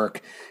doesn't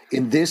work.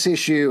 In this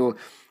issue,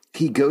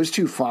 he goes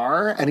too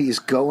far and he's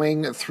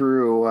going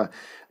through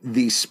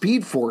the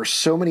Speed Force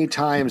so many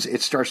times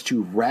it starts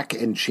to wreck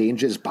and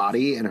change his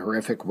body in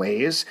horrific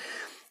ways.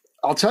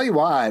 I'll tell you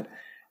what,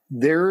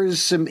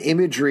 there's some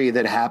imagery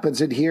that happens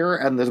in here,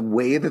 and the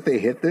way that they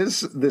hit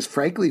this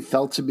frankly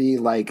felt to me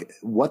like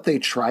what they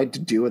tried to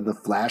do in the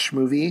Flash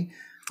movie,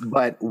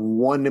 but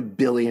 1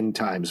 billion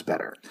times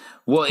better.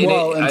 Well,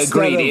 I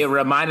agreed. It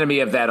reminded me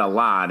of that a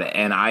lot,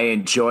 and I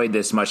enjoyed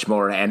this much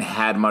more and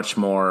had much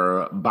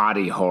more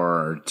body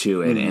horror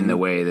to it in the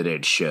way that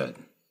it should.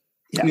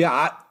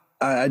 Yeah,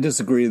 I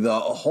disagree. The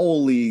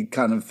holy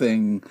kind of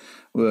thing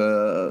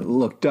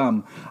looked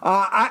dumb.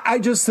 I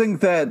just think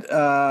that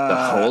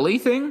the holy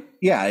thing.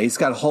 Yeah, he's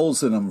got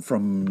holes in him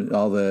from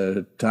all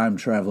the time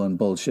traveling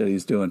bullshit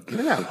he's doing. He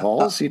didn't have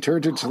holes. He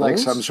turned into like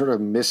some sort of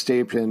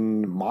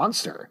misshapen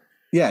monster.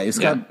 Yeah, he's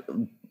got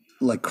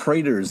like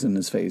craters in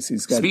his face.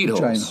 He's got speed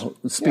giant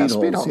holes. Speed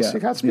holes. Yeah. You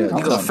got speed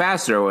holes. You go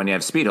faster when you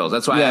have speed holes.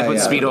 That's why I put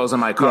speed holes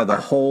in my car. Yeah, the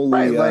whole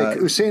like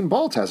Usain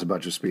Bolt has a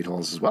bunch of speed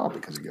holes as well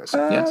because he goes.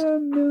 Yes. I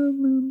don't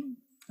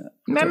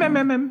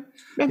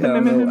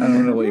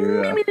know what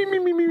you're.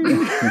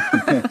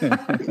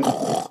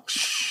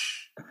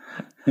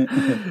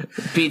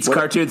 Pete's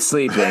cartoon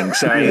sleeping.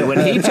 Sorry, when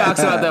he talks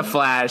about the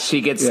Flash,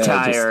 he gets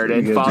tired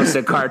and falls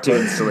to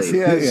cartoon sleep.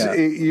 Yes,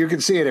 you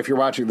can see it if you're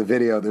watching the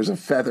video. There's a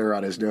feather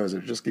on his nose.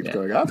 It just keeps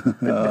going up.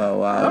 Oh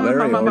wow,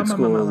 very old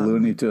school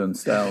Looney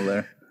Tunes style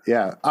there.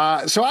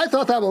 Yeah. So I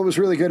thought that one was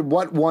really good.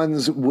 What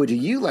ones would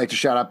you like to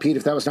shout out, Pete?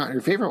 If that was not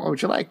your favorite, what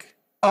would you like?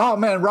 Oh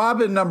man,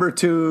 Robin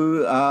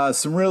 #2,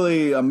 some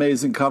really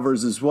amazing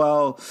covers as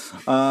well.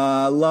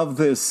 Love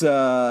this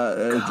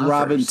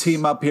Robin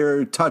team up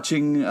here,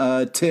 touching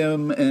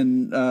Tim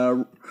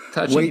and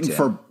waiting Tim.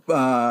 for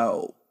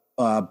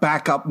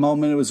backup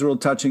moment. It was a real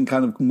touching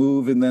kind of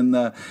move, and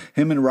then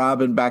him and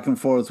Robin back and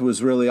forth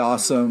was really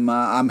awesome.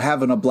 I'm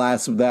having a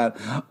blast with that.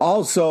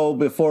 Also,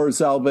 before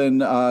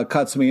Zelbin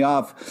cuts me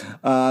off,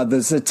 the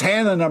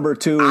Zatanna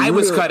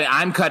 #2.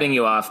 I'm cutting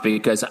you off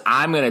because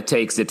I'm going to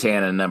take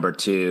Zatanna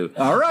 #2.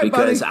 All right,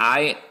 because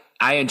buddy.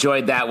 I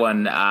enjoyed that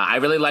one. I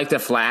really liked the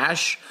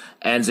Flash,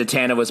 and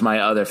Zatanna was my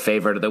other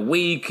favorite of the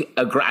week.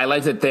 I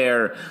like that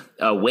they're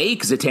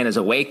awake. Zatanna's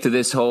awake to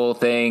this whole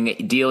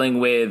thing, dealing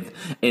with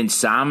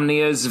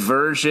Insomnia's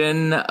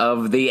version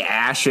of the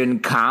Ashen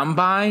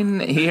Combine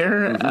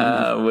here,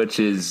 which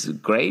is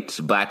great.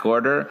 Black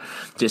Order,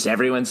 just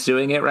everyone's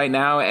doing it right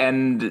now.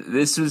 And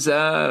this was,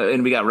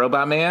 and we got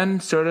Robot Man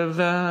sort of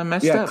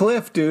messed up. Yeah,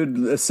 Cliff,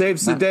 dude,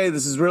 saves the day.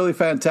 This is really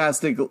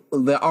fantastic.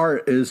 The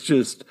art is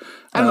just...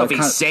 I don't know if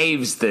he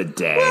saves the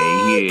day.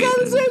 Well, he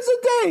kind of saves the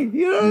day.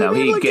 You know what I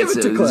mean? He Like, gets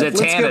give it to Cliff.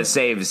 Zatanna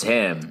saves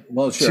him.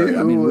 Well, sure.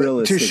 I mean,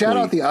 realistically. To shout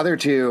out the other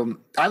two,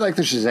 I like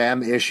the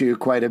Shazam issue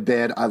quite a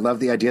bit. I love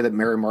the idea that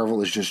Mary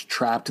Marvel is just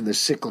trapped in this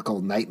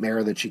cyclical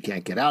nightmare that she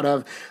can't get out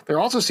of. There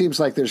also seems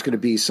like there's going to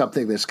be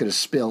something that's going to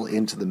spill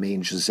into the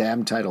main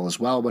Shazam title as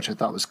well, which I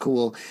thought was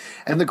cool.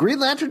 And the Green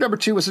Lantern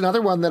 #2 was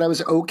another one that I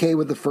was okay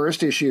with the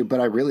first issue, but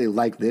I really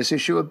like this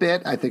issue a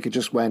bit. I think it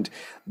just went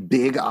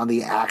big on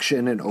the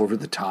action and over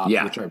the top,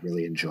 which I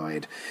really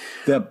enjoyed.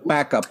 The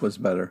backup was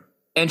better.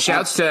 And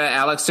shouts to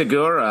Alex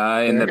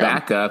Segura in the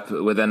backup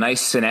with a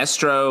nice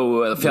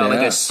Sinestro. Felt like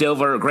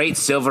a great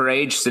Silver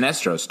Age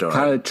Sinestro story.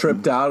 Kind of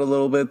tripped out a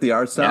little bit, the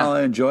art style.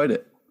 I enjoyed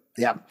it.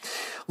 Yeah.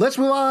 Let's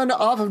move on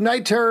off of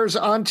Night Terrors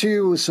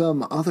onto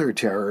some other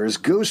terrors.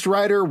 Ghost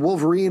Rider,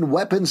 Wolverine,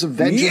 Weapons of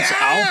Vengeance,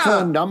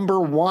 Alpha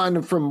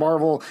 #1 from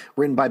Marvel,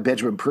 written by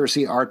Benjamin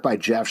Percy, art by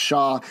Jeff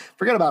Shaw.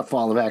 Forget about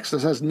Fall of X.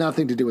 This has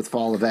nothing to do with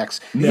Fall of X.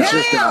 It's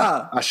just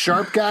a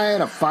sharp guy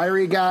and a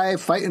fiery guy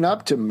fighting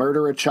up to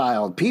murder a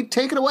child. Pete,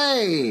 take it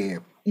away.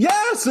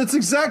 Yes, that's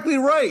exactly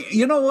right.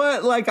 You know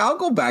what? Like, I'll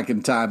go back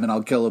in time and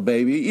I'll kill a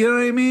baby. You know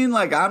what I mean?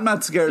 Like, I'm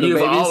not scared of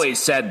babies. You've always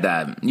said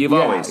that. You've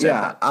always said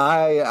that.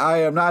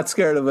 I am not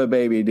scared of a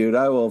baby, dude.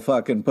 I will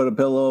fucking put a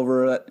pillow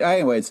over it.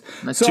 Anyways,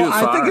 that's so too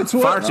far. I think it's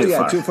far too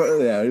far. Too far.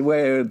 Yeah,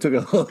 it took a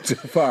little too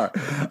far.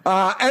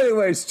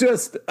 Anyways,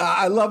 just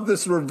I love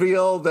this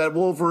reveal that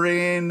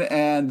Wolverine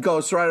and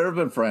Ghost Rider have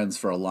been friends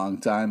for a long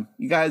time.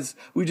 You guys,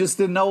 we just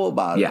didn't know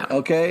about it.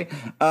 Okay,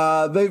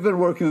 they've been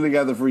working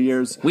together for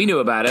years. We knew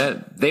about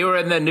it. They were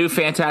in the new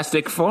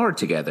Fantastic Four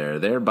together.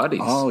 They're buddies.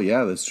 Oh,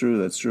 yeah, that's true.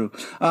 That's true.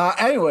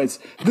 Anyways,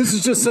 this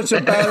is just such a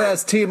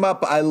badass team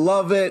up. I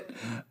love it.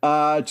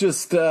 I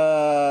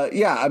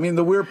mean,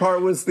 the weird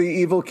part was the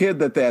evil kid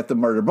that they had to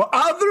murder. But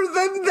other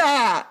than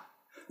that,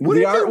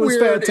 the art was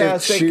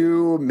fantastic. If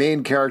two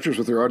main characters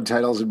with their own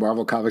titles in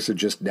Marvel Comics had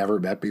just never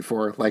met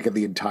before, like in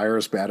the entire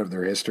span of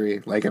their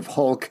history. Like if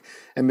Hulk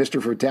and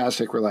Mr.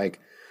 Fantastic were like,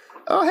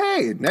 oh,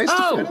 hey, nice to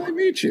finally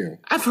meet you.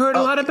 I've heard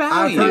a lot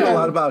about you. I've heard a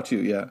lot about you,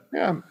 yeah.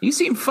 You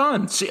seem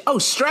fun.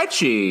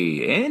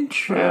 Stretchy.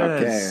 Interesting.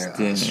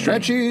 Okay.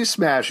 Stretchy,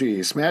 smashy,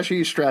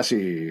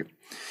 stressy.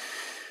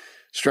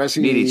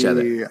 Stressy. Meet each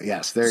other.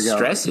 Yes, there you go.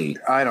 Stressy.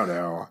 I don't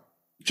know.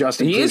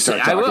 Justin, he please is,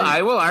 start talking.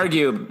 I will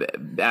argue,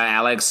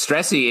 Alex,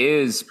 Stressy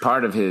is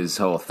part of his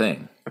whole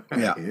thing.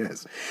 Yeah. He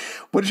is.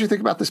 What did you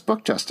think about this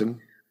book, Justin?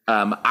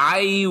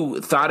 I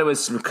thought it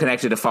was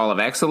connected to Fall of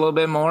X a little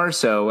bit more,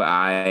 so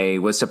I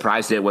was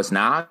surprised it was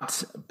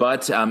not.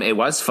 But it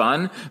was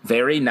fun,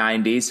 very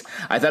 90s.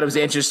 I thought it was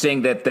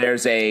interesting that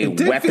there's a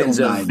Weapons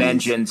of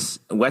Vengeance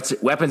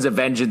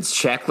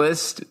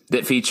checklist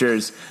that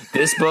features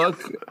this book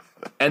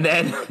and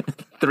then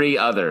 3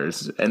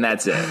 others, and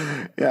that's it.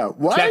 Yeah,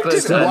 why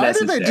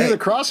did they do the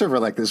crossover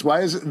like this?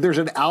 Why is there's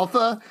an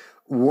Alpha,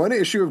 1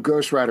 issue of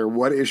Ghost Rider,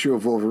 1 issue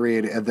of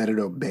Wolverine, and then an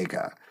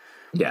Omega?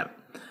 Yeah.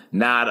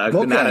 Not a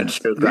true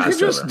crossover. You can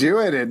just do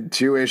it in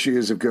 2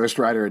 issues of Ghost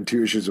Rider and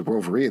 2 issues of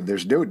Wolverine.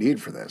 There's no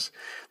need for this.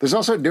 There's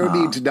also no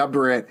need to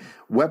number it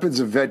Weapons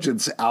of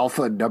Vengeance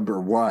Alpha number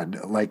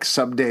 1. Like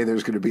someday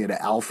there's going to be an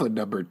Alpha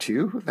number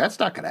 2. That's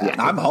not going to happen.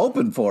 Yeah, I'm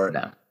hoping for it.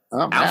 No.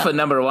 Alpha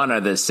number 1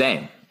 are the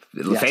same,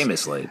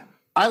 famously.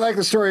 I like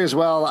the story as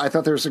well. I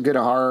thought there's some good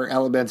horror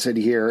elements in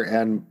here,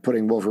 and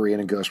putting Wolverine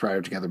and Ghost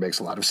Rider together makes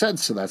a lot of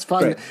sense, so that's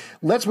fun. Great.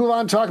 Let's move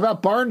on and talk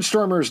about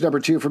Barnstormers number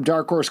 2 from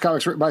Dark Horse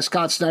Comics, written by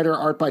Scott Snyder,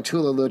 art by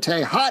Tula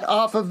Lotay, hot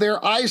off of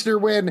their Eisner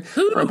win,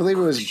 or I believe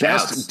it was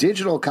Best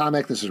Digital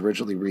Comic. This was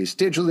originally released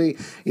digitally.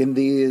 In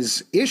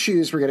these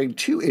issues, we're getting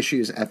 2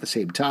 issues at the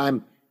same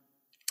time.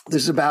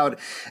 This is about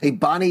a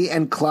Bonnie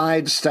and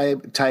Clyde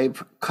type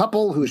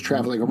couple who's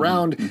traveling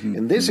around.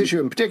 In this issue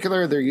in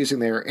particular, they're using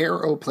their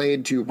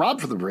aeroplane to rob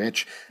from the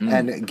rich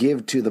and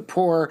give to the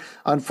poor.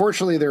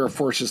 Unfortunately, there are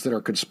forces that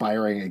are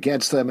conspiring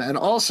against them. And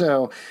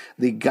also,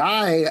 the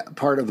guy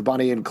part of the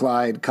Bonnie and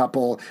Clyde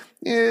couple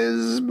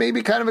is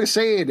maybe kind of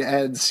insane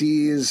and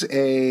sees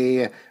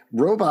a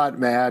robot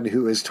man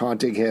who is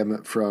taunting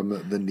him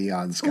from the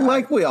neon sky.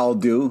 Like we all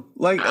do.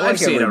 Like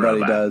everybody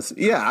does.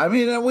 Yeah, I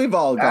mean, we've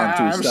all gone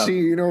through stuff. I've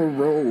seen a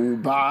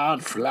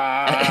robot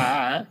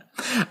fly.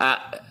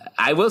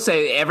 I will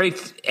say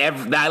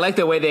I like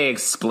the way they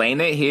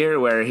explain it here,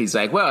 where he's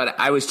like, well,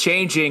 I was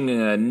changing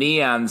a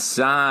neon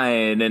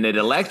sign and it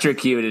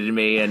electrocuted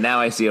me and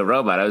now I see a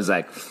robot. I was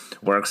like,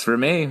 works for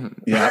me.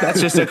 Yeah. That's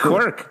just a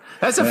quirk.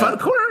 That's a fun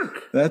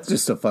quirk. That's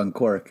just a fun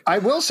quirk. I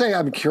will say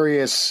I'm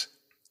curious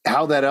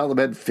how that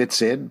element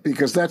fits in,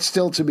 because that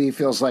still to me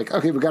feels like,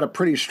 okay, we've got a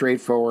pretty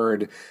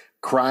straightforward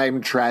crime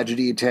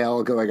tragedy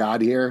tale going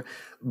on here,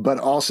 but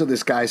also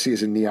this guy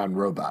sees a neon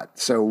robot.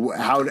 So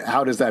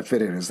how does that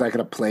fit in? Is that going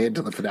to play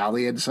into the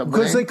finale in some way?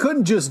 Because they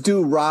couldn't just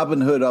do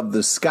Robin Hood of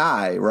the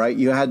Sky, right?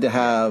 You had to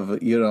have,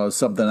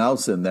 something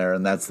else in there,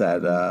 and that's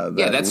that.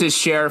 That's his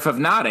Sheriff of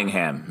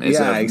Nottingham. It's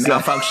a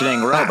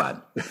malfunctioning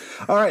robot.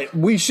 All right,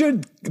 we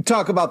should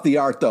talk about the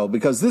art, though,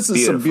 because this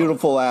is some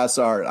beautiful-ass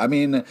art. I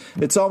mean,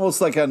 it's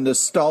almost like a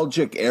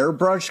nostalgic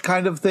airbrush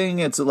kind of thing.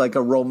 It's like a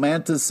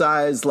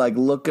romanticized,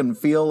 look and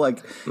feel.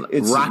 Like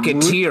it's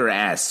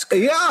Rocketeer-esque.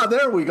 Yeah,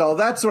 there we go.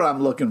 That's what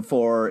I'm looking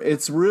for.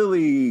 It's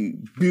really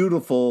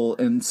beautiful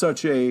in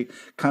such a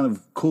kind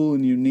of cool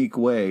and unique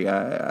way.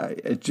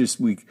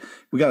 We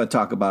got to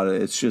talk about it.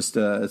 It's just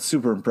it's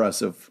super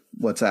impressive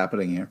what's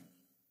happening here.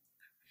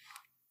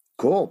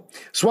 Cool.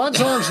 Swan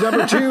Songs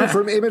number 2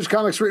 from Image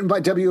Comics, written by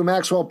W.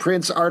 Maxwell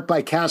Prince, art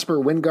by Casper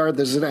Wingard.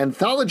 This is an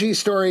anthology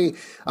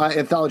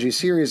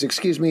series,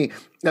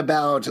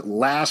 about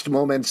last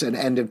moments and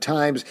end of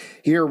times.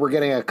 Here we're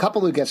getting a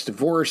couple who gets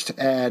divorced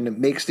and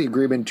makes the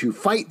agreement to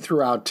fight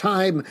throughout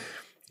time,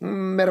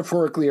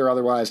 metaphorically or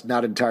otherwise,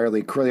 not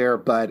entirely clear,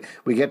 but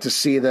we get to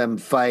see them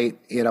fight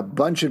in a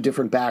bunch of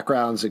different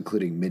backgrounds,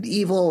 including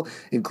medieval,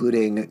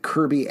 including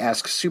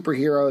Kirby-esque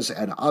superheroes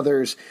and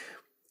others.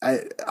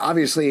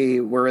 Obviously,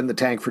 we're in the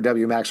tank for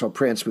W. Maxwell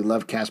Prince. We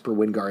love Casper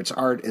Wingard's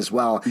art as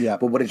well. Yeah.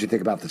 But what did you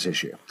think about this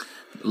issue?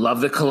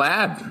 Love the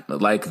collab.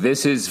 Like,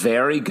 this is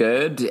very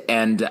good.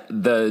 And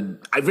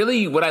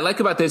what I like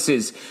about this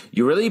is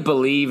you really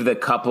believe the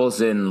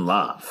couple's in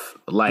love.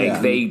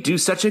 Like, they do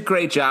such a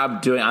great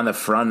job doing on the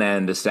front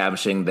end,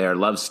 establishing their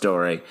love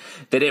story,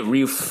 that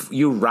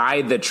you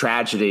ride the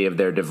tragedy of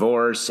their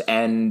divorce.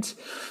 And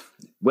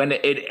when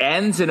it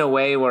ends in a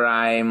way where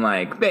I'm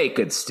like, they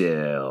could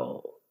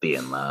still be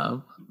in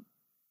love.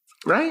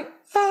 Right?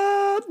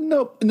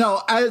 No.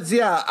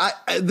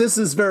 This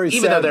is very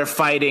even sad. Though they're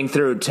fighting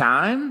through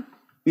time.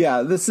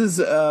 Yeah, this is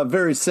a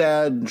very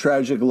sad and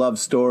tragic love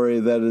story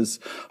that is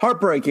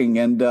heartbreaking,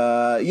 and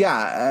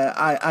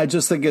I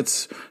just think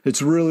it's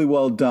really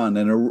well done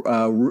and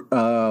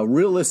a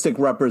realistic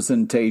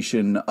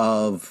representation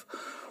of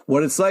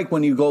what it's like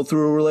when you go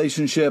through a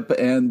relationship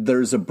and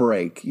there's a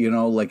break,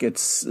 like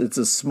it's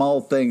a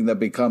small thing that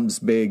becomes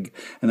big.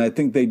 And I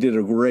think they did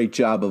a great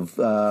job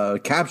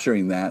of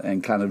capturing that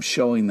and kind of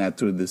showing that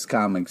through this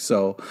comic.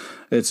 So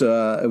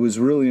it was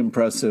really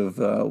impressive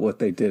what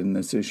they did in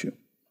this issue.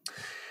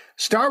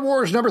 Star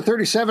Wars number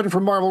 37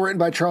 from Marvel, written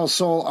by Charles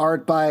Soule,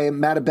 art by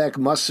Madibek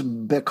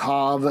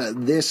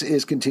Musbekov. This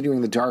is continuing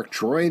the Dark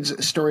Droids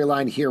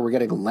storyline here. We're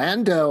getting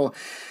Lando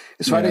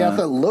is finding out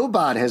that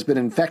Lobot has been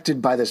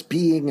infected by this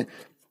being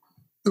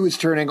who is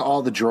turning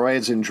all the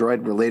droids and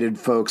droid-related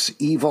folks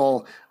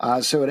evil.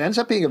 So it ends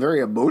up being a very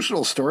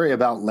emotional story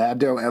about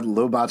Lando and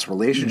Lobot's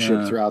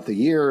relationship throughout the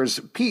years.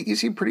 Pete, you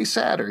seem pretty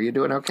sad. Are you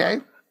doing okay?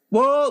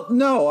 Well,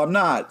 no, I'm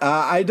not.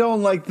 I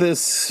don't like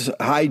this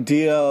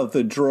idea of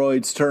the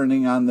droids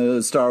turning on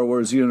the Star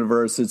Wars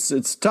universe.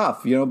 It's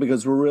tough,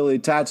 because we're really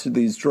attached to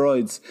these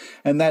droids,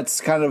 and that's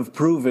kind of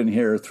proven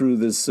here through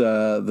this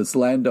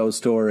Lando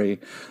story.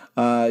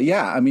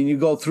 You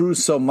go through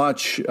so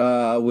much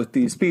with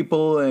these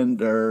people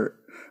or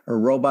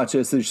robots,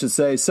 as they should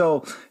say.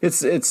 So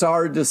it's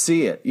hard to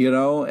see it,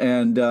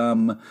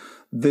 and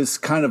this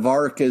kind of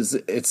arc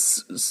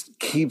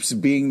keeps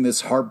being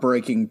this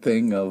heartbreaking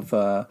thing of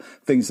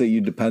things that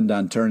you depend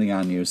on turning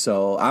on you.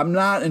 So I'm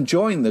not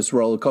enjoying this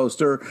roller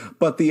coaster,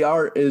 but the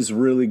art is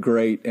really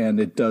great and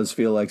it does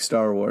feel like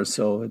Star Wars.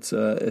 So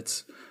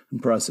it's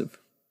impressive.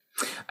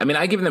 I mean,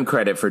 I give them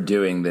credit for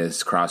doing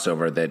this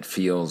crossover that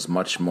feels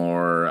much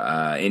more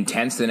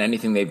intense than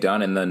anything they've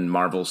done in the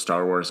Marvel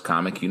Star Wars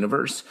comic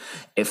universe.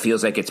 It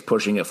feels like it's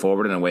pushing it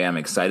forward in a way I'm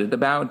excited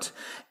about.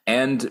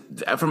 And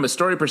from a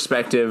story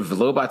perspective,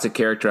 Lobot's a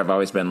character I've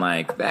always been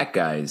like, that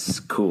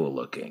guy's cool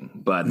looking,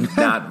 but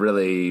not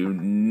really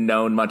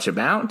known much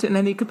about in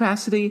any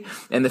capacity.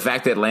 And the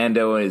fact that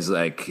Lando is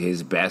like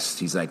his best,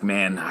 he's like,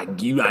 man, I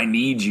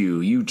need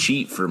you. You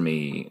cheat for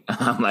me.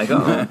 I'm like,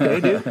 oh,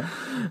 okay, dude.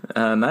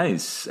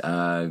 Nice.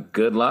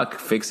 Good luck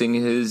fixing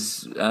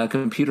his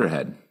computer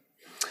head.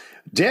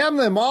 Damn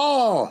them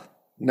all.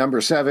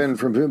 Number 7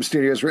 from Boom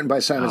Studios, written by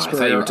Simon Spurrier. I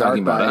thought you were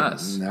talking about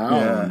us.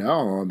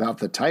 No, about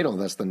the title.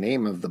 That's the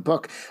name of the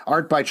book.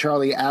 Art by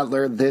Charlie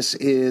Adler. This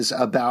is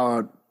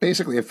about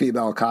basically a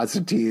female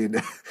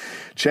Constantine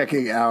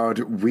checking out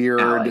weird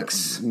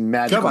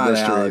magical mysteries.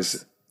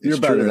 Alex. You're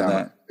better than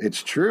that.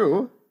 It's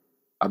true.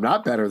 I'm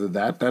not better than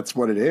that. That's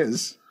what it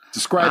is.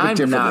 Describe it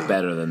differently. I'm not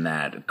better than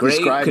that.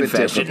 Great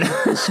confession.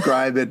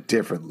 Describe it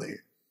differently.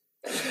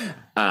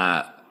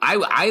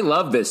 I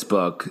love this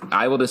book.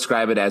 I will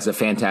describe it as a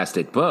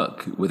fantastic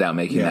book without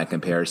making that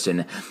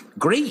comparison.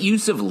 Great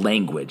use of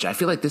language. I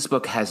feel like this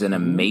book has an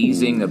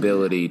amazing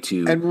ability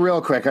to... And real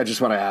quick, I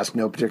just want to ask,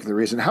 no particular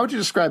reason, how would you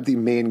describe the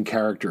main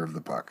character of the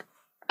book?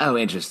 Oh,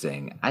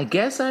 interesting. I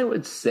guess I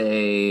would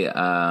say...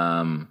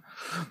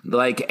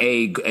 like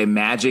a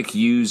magic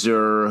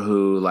user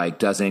who like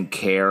doesn't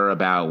care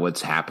about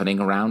what's happening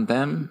around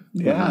them.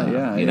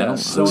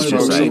 So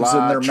smokes a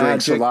lot,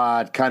 drinks a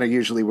lot, kind of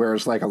usually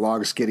wears like a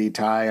long skinny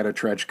tie and a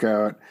trench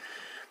coat.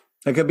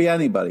 It could be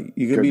anybody.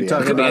 You could be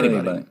talking about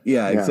anybody.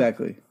 Yeah,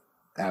 exactly.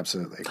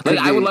 Absolutely. Like,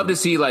 I would love to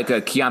see like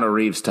a Keanu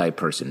Reeves type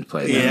person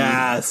play that.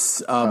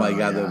 Yes. Oh my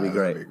God, that would be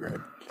great.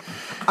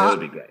 That would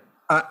be great.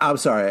 I'm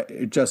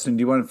sorry, Justin.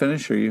 Do you want to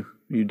finish? Or are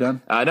you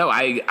done? No,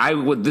 I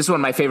would. This is one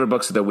of my favorite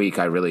books of the week.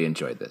 I really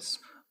enjoyed this.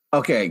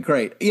 Okay,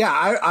 great. Yeah,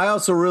 I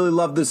also really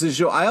love this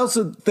issue. I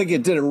also think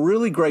it did a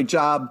really great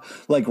job,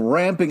 like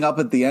ramping up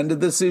at the end of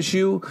this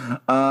issue.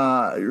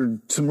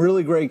 Some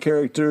really great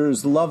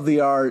characters. Love the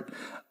art.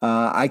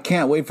 I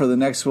can't wait for the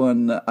next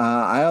one.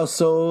 I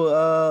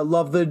also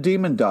love the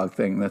demon dog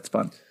thing. That's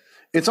fun.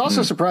 It's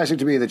also surprising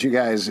to me that you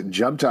guys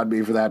jumped on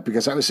me for that,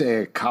 because I would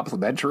say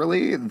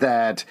complimentarily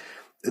that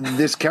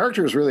this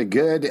character is really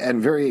good and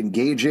very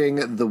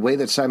engaging. The way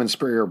that Simon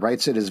Spurrier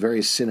writes it is very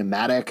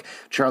cinematic.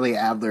 Charlie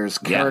Adler's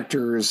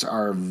characters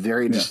are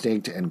very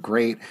distinct and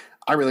great.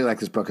 I really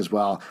like this book as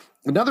well.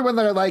 Another one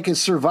that I like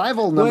is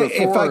Survival number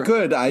 4. If I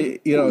could,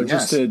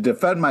 just to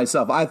defend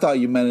myself, I thought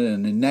you meant it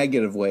in a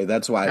negative way.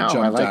 That's why I jumped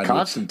on you. I like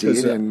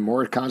Constantine, and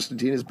more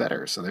Constantine is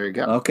better. So there you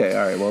go. Okay,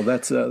 all right. Well,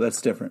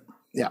 that's different.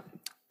 Yeah.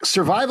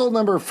 Survival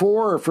number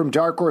 4 from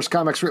Dark Horse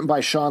Comics, written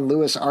by Sean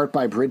Lewis, art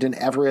by Brendan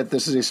Everett.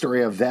 This is a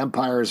story of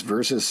vampires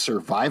versus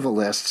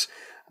survivalists,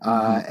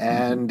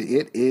 and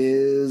it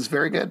is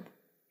very good.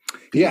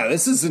 Yeah,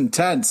 this is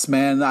intense,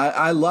 man.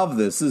 I love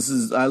this.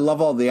 I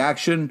love all the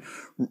action,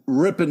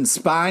 ripping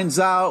spines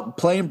out,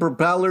 playing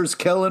propellers,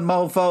 killing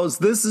mofos.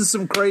 This is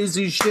some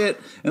crazy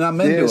shit, and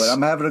I'm into it.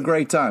 I'm having a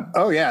great time.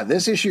 Oh, yeah.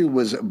 This issue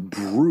was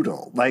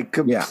brutal, like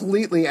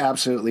completely,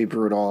 absolutely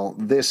brutal.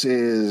 This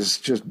is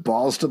just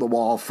balls to the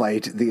wall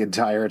fight the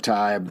entire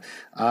time.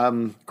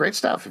 Great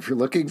stuff. If you're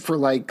looking for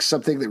like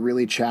something that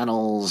really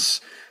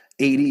channels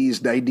 80s,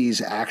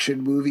 90s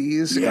action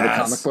movies in the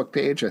comic book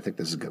page, I think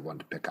this is a good one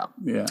to pick up.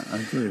 Yeah, I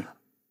agree.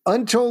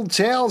 Untold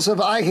Tales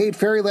of I Hate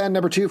Fairyland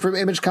 #2 from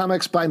Image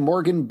Comics by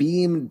Morgan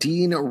Beam,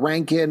 Dean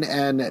Rankin,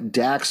 and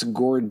Dax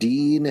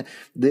Gordine.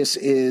 This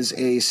is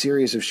a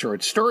series of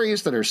short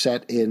stories that are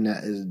set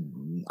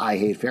in I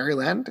Hate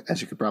Fairyland,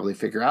 as you could probably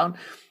figure out.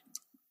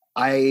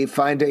 I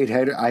find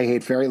I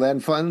Hate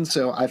Fairyland fun,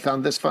 so I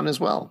found this fun as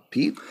well.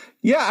 Pete?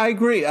 Yeah, I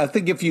agree. I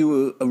think if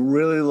you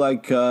really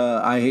like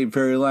I Hate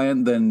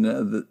Fairyland, then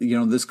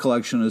this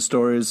collection of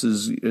stories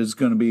is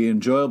going to be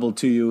enjoyable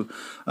to you.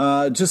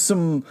 Just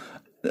some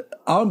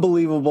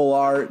unbelievable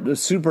art, the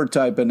super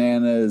tight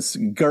bananas,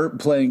 Gert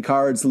playing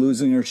cards,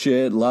 losing her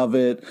shit, love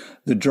it.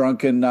 The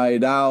Drunken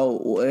Night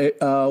Out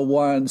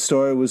one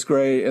story was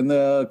great, and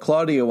the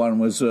Claudia one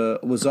was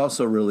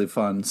also really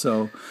fun.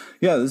 So,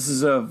 yeah, this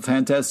is a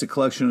fantastic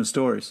collection of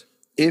stories.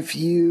 If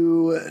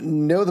you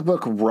know the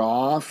book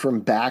Raw from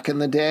back in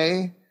the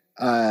day,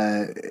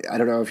 I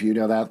don't know if you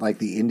know that, like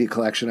the indie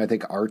collection, I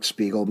think Art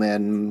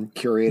Spiegelman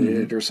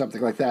curated it or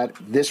something like that.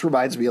 This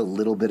reminds me a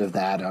little bit of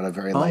that on a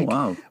very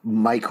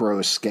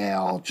micro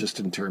scale, just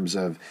in terms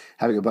of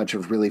having a bunch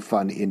of really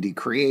fun indie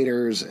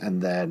creators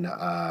and then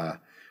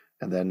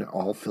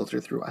all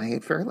filtered through I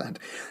Hate Fairyland.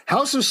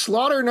 House of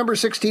Slaughter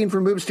 #16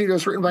 from Boom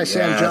Studios, written by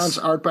Sam Johns,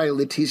 art by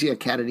Letizia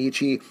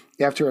Cadanici.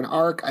 After an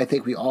arc I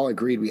think we all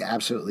agreed we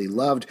absolutely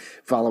loved,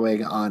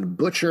 following on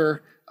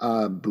Butcher,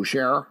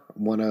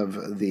 one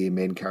of the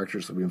main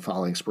characters that we've been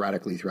following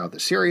sporadically throughout the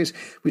series.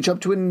 We jump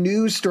to a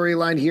new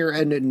storyline here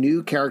and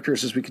new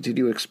characters as we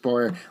continue to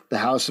explore the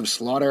House of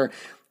Slaughter.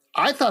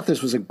 I thought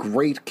this was a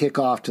great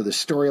kickoff to the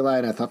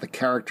storyline. I thought the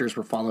characters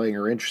we're following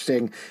are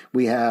interesting.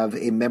 We have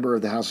a member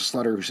of the House of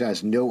Slaughter who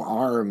has no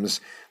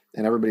arms,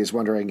 and everybody's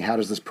wondering, how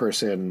does this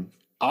person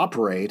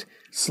operate?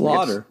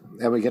 Slaughter.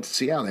 And we get to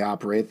see how they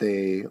operate.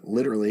 They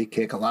literally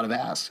kick a lot of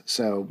ass.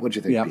 So what'd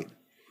you think, Pete?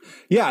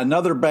 Yeah,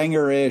 another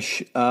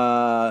banger-ish.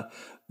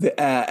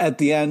 At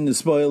the end, the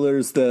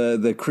spoilers,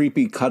 the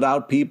creepy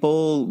cutout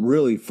people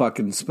really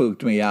fucking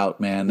spooked me out,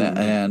 man.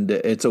 And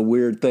it's a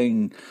weird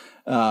thing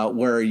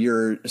where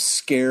you're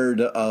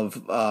scared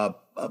of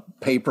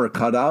paper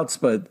cutouts,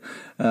 but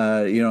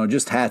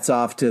just hats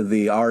off to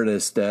the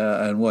artist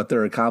and what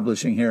they're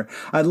accomplishing here.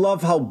 I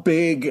love how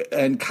big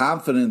and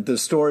confident the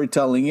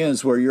storytelling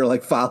is, where you're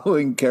like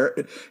following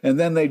and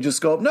then they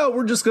just go, no,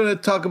 we're just going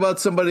to talk about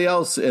somebody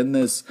else in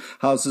this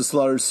House of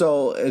Slaughter.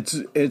 So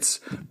it's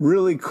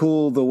really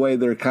cool the way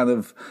they're kind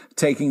of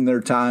taking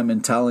their time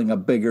and telling a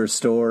bigger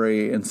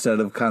story instead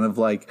of kind of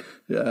like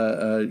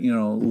a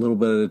little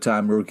bit at a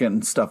time. We're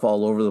getting stuff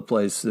all over the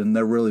place, and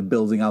they're really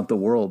building out the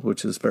world,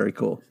 which is very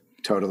cool.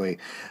 Totally.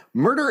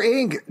 Murder,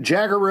 Inc.,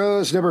 Jagger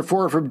Rose,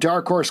 #4 from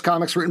Dark Horse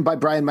Comics, written by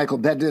Brian Michael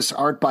Bendis,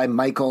 art by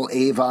Michael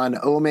Avon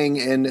Oeming.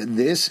 In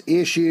this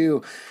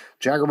issue,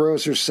 Jagger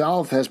Rose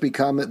herself has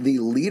become the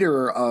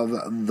leader of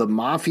the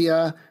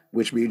Mafia,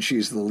 which means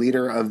she's the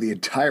leader of the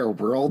entire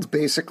world,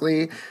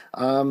 basically.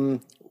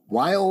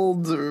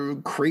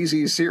 Wild,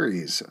 crazy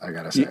series, I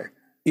gotta say.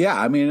 Yeah,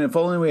 I mean, if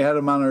only we had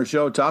him on our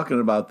show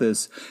talking about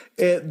this.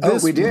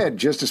 We did.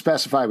 Just to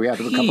specify, we had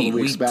him a couple of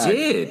weeks back. We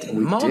did.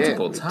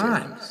 Multiple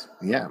times.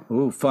 Yeah.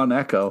 Ooh, fun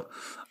echo.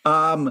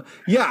 That's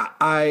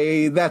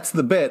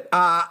the bit.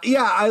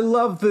 I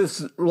love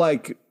this,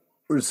 like,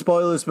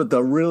 spoilers, but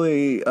the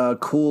really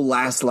cool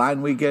last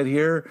line we get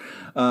here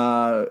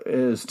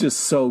is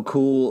just so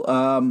cool.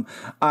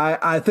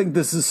 I think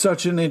this is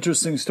such an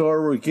interesting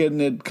story. We're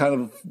getting it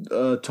kind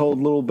of told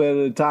a little bit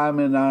at a time,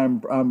 and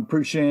I'm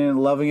appreciating it,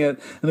 loving it.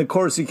 And of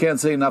course, you can't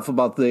say enough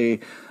about the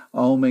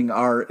Oeming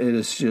art. It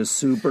is just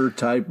super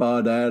tight,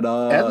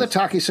 badass. And the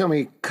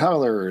Takisomi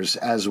colors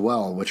as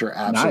well, which are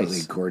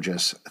absolutely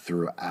gorgeous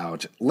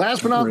throughout.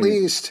 Last but not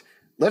least,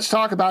 let's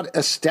talk about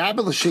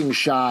Establishing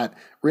Shot,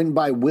 written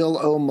by Will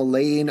O.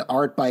 Mullane,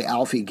 art by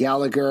Alfie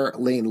Gallagher,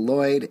 Lane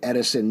Lloyd,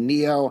 Edison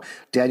Neo,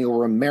 Daniel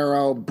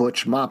Romero,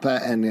 Butch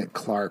Mappa, and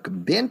Clark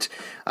Bint.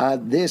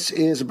 This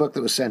is a book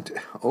that was sent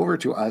over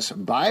to us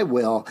by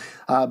Will,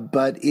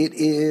 but it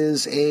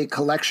is a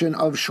collection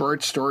of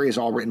short stories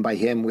all written by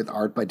him with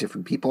art by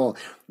different people.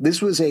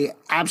 This was a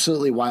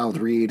absolutely wild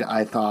read,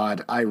 I thought.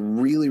 I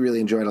really,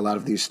 really enjoyed a lot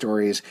of these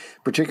stories,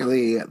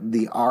 particularly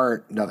the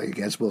art, nothing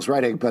against Will's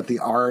writing, but the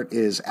art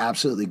is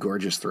absolutely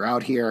gorgeous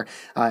throughout here,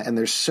 and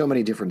there's so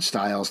many different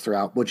styles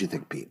throughout. What'd you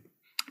think, Pete?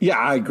 Yeah,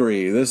 I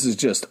agree. This is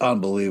just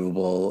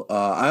unbelievable.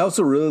 I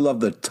also really love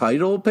the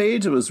title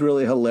page. It was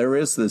really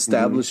hilarious, the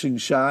establishing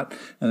shot,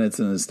 and it's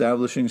an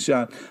establishing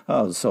shot.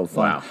 Oh, it was so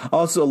fun. Wow.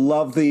 Also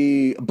love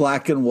the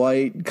black and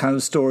white kind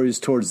of stories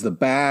towards the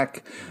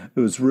back.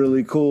 It was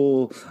really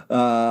cool.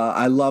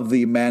 I love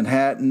the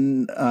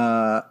Manhattan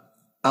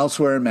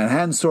Elsewhere in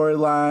Manhattan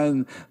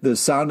storyline. The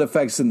sound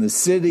effects in the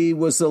city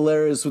was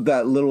hilarious with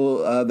that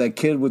little that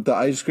kid with the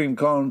ice cream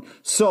cone.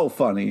 So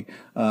funny.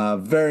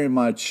 Very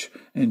much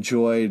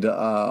enjoyed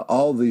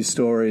all these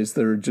stories.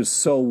 They're just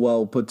so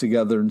well put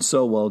together and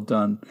so well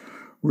done.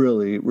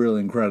 Really,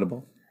 really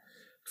incredible.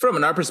 From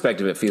an art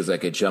perspective, it feels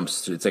like it's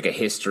like a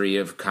history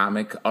of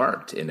comic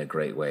art in a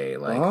great way.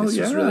 Like, this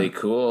was really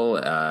cool.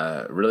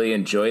 Really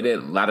enjoyed it.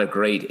 A lot of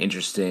great,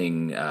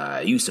 interesting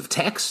use of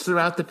text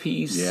throughout the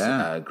piece.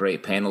 Yeah.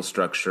 Great panel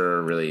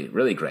structure. Really,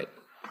 really great.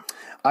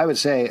 I would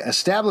say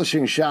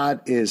establishing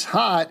shot is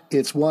hot.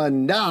 It's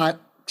one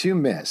not to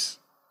miss.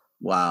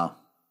 Wow.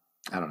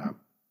 I don't know.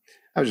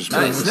 I was just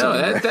nice. No,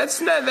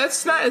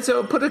 that's not.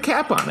 So put a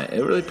cap on it.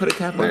 It really put a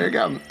cap on it. There you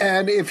go.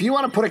 And if you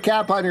want to put a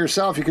cap on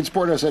yourself, you can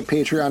support us at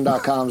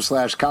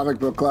patreon.com/Comic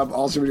Book Club.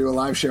 Also, we do a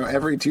live show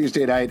every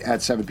Tuesday night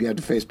at 7 p.m.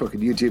 to Facebook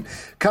and YouTube.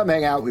 Come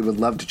hang out. We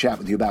would love to chat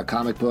with you about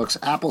comic books.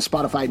 Apple,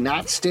 Spotify,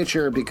 not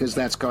Stitcher, because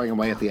that's going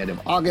away at the end of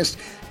August.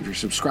 If you're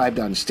subscribed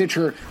on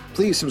Stitcher,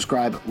 please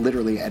subscribe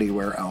literally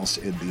anywhere else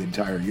in the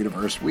entire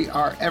universe. We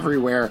are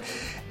everywhere.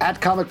 At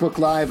Comic Book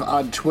Live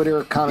on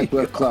Twitter, Comic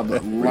Book Club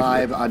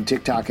Live on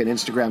TikTok and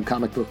Instagram,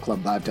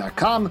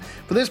 comicbookclublive.com.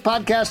 For this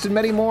podcast and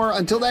many more,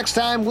 until next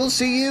time, we'll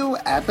see you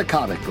at the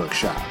comic book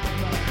shop.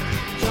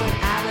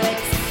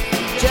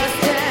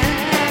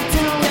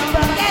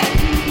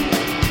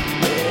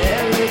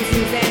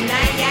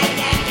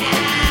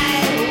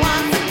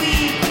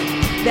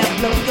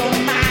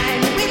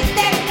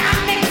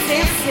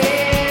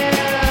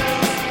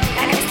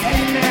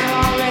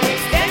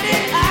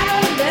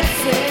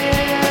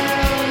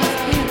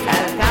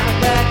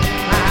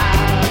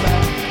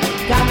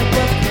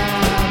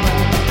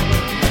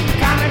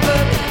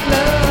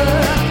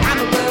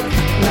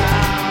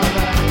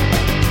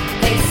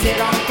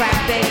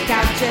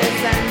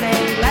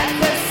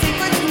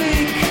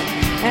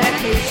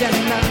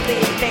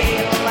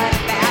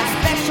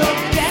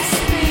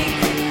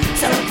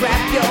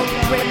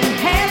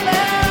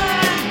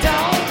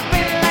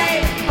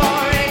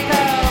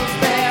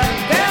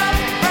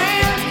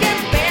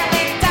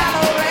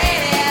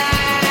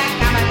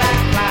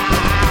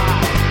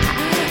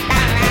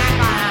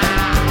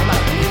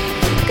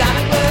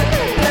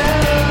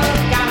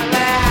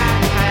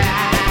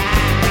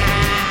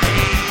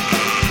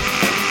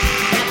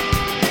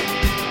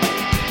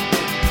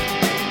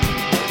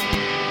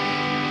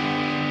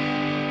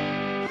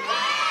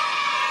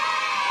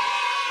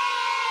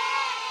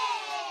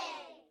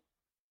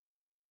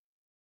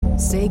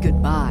 Say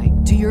goodbye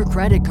to your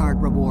credit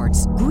card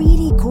rewards.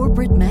 Greedy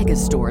corporate mega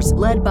stores,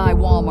 led by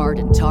Walmart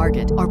and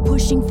Target, are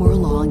pushing for a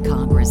law in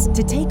Congress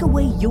to take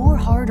away your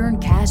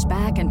hard-earned cash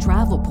back and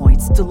travel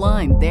points to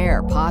line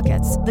their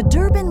pockets. The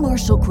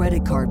Durbin-Marshall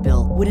credit card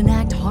bill would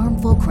enact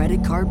harmful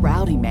credit card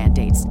routing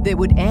mandates that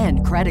would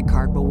end credit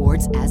card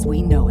rewards as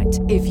we know it.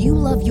 If you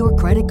love your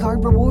credit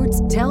card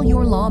rewards, tell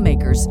your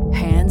lawmakers,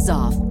 hands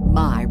off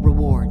my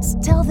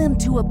rewards. Tell them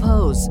to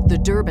oppose the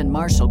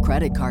Durbin-Marshall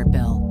credit card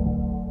bill.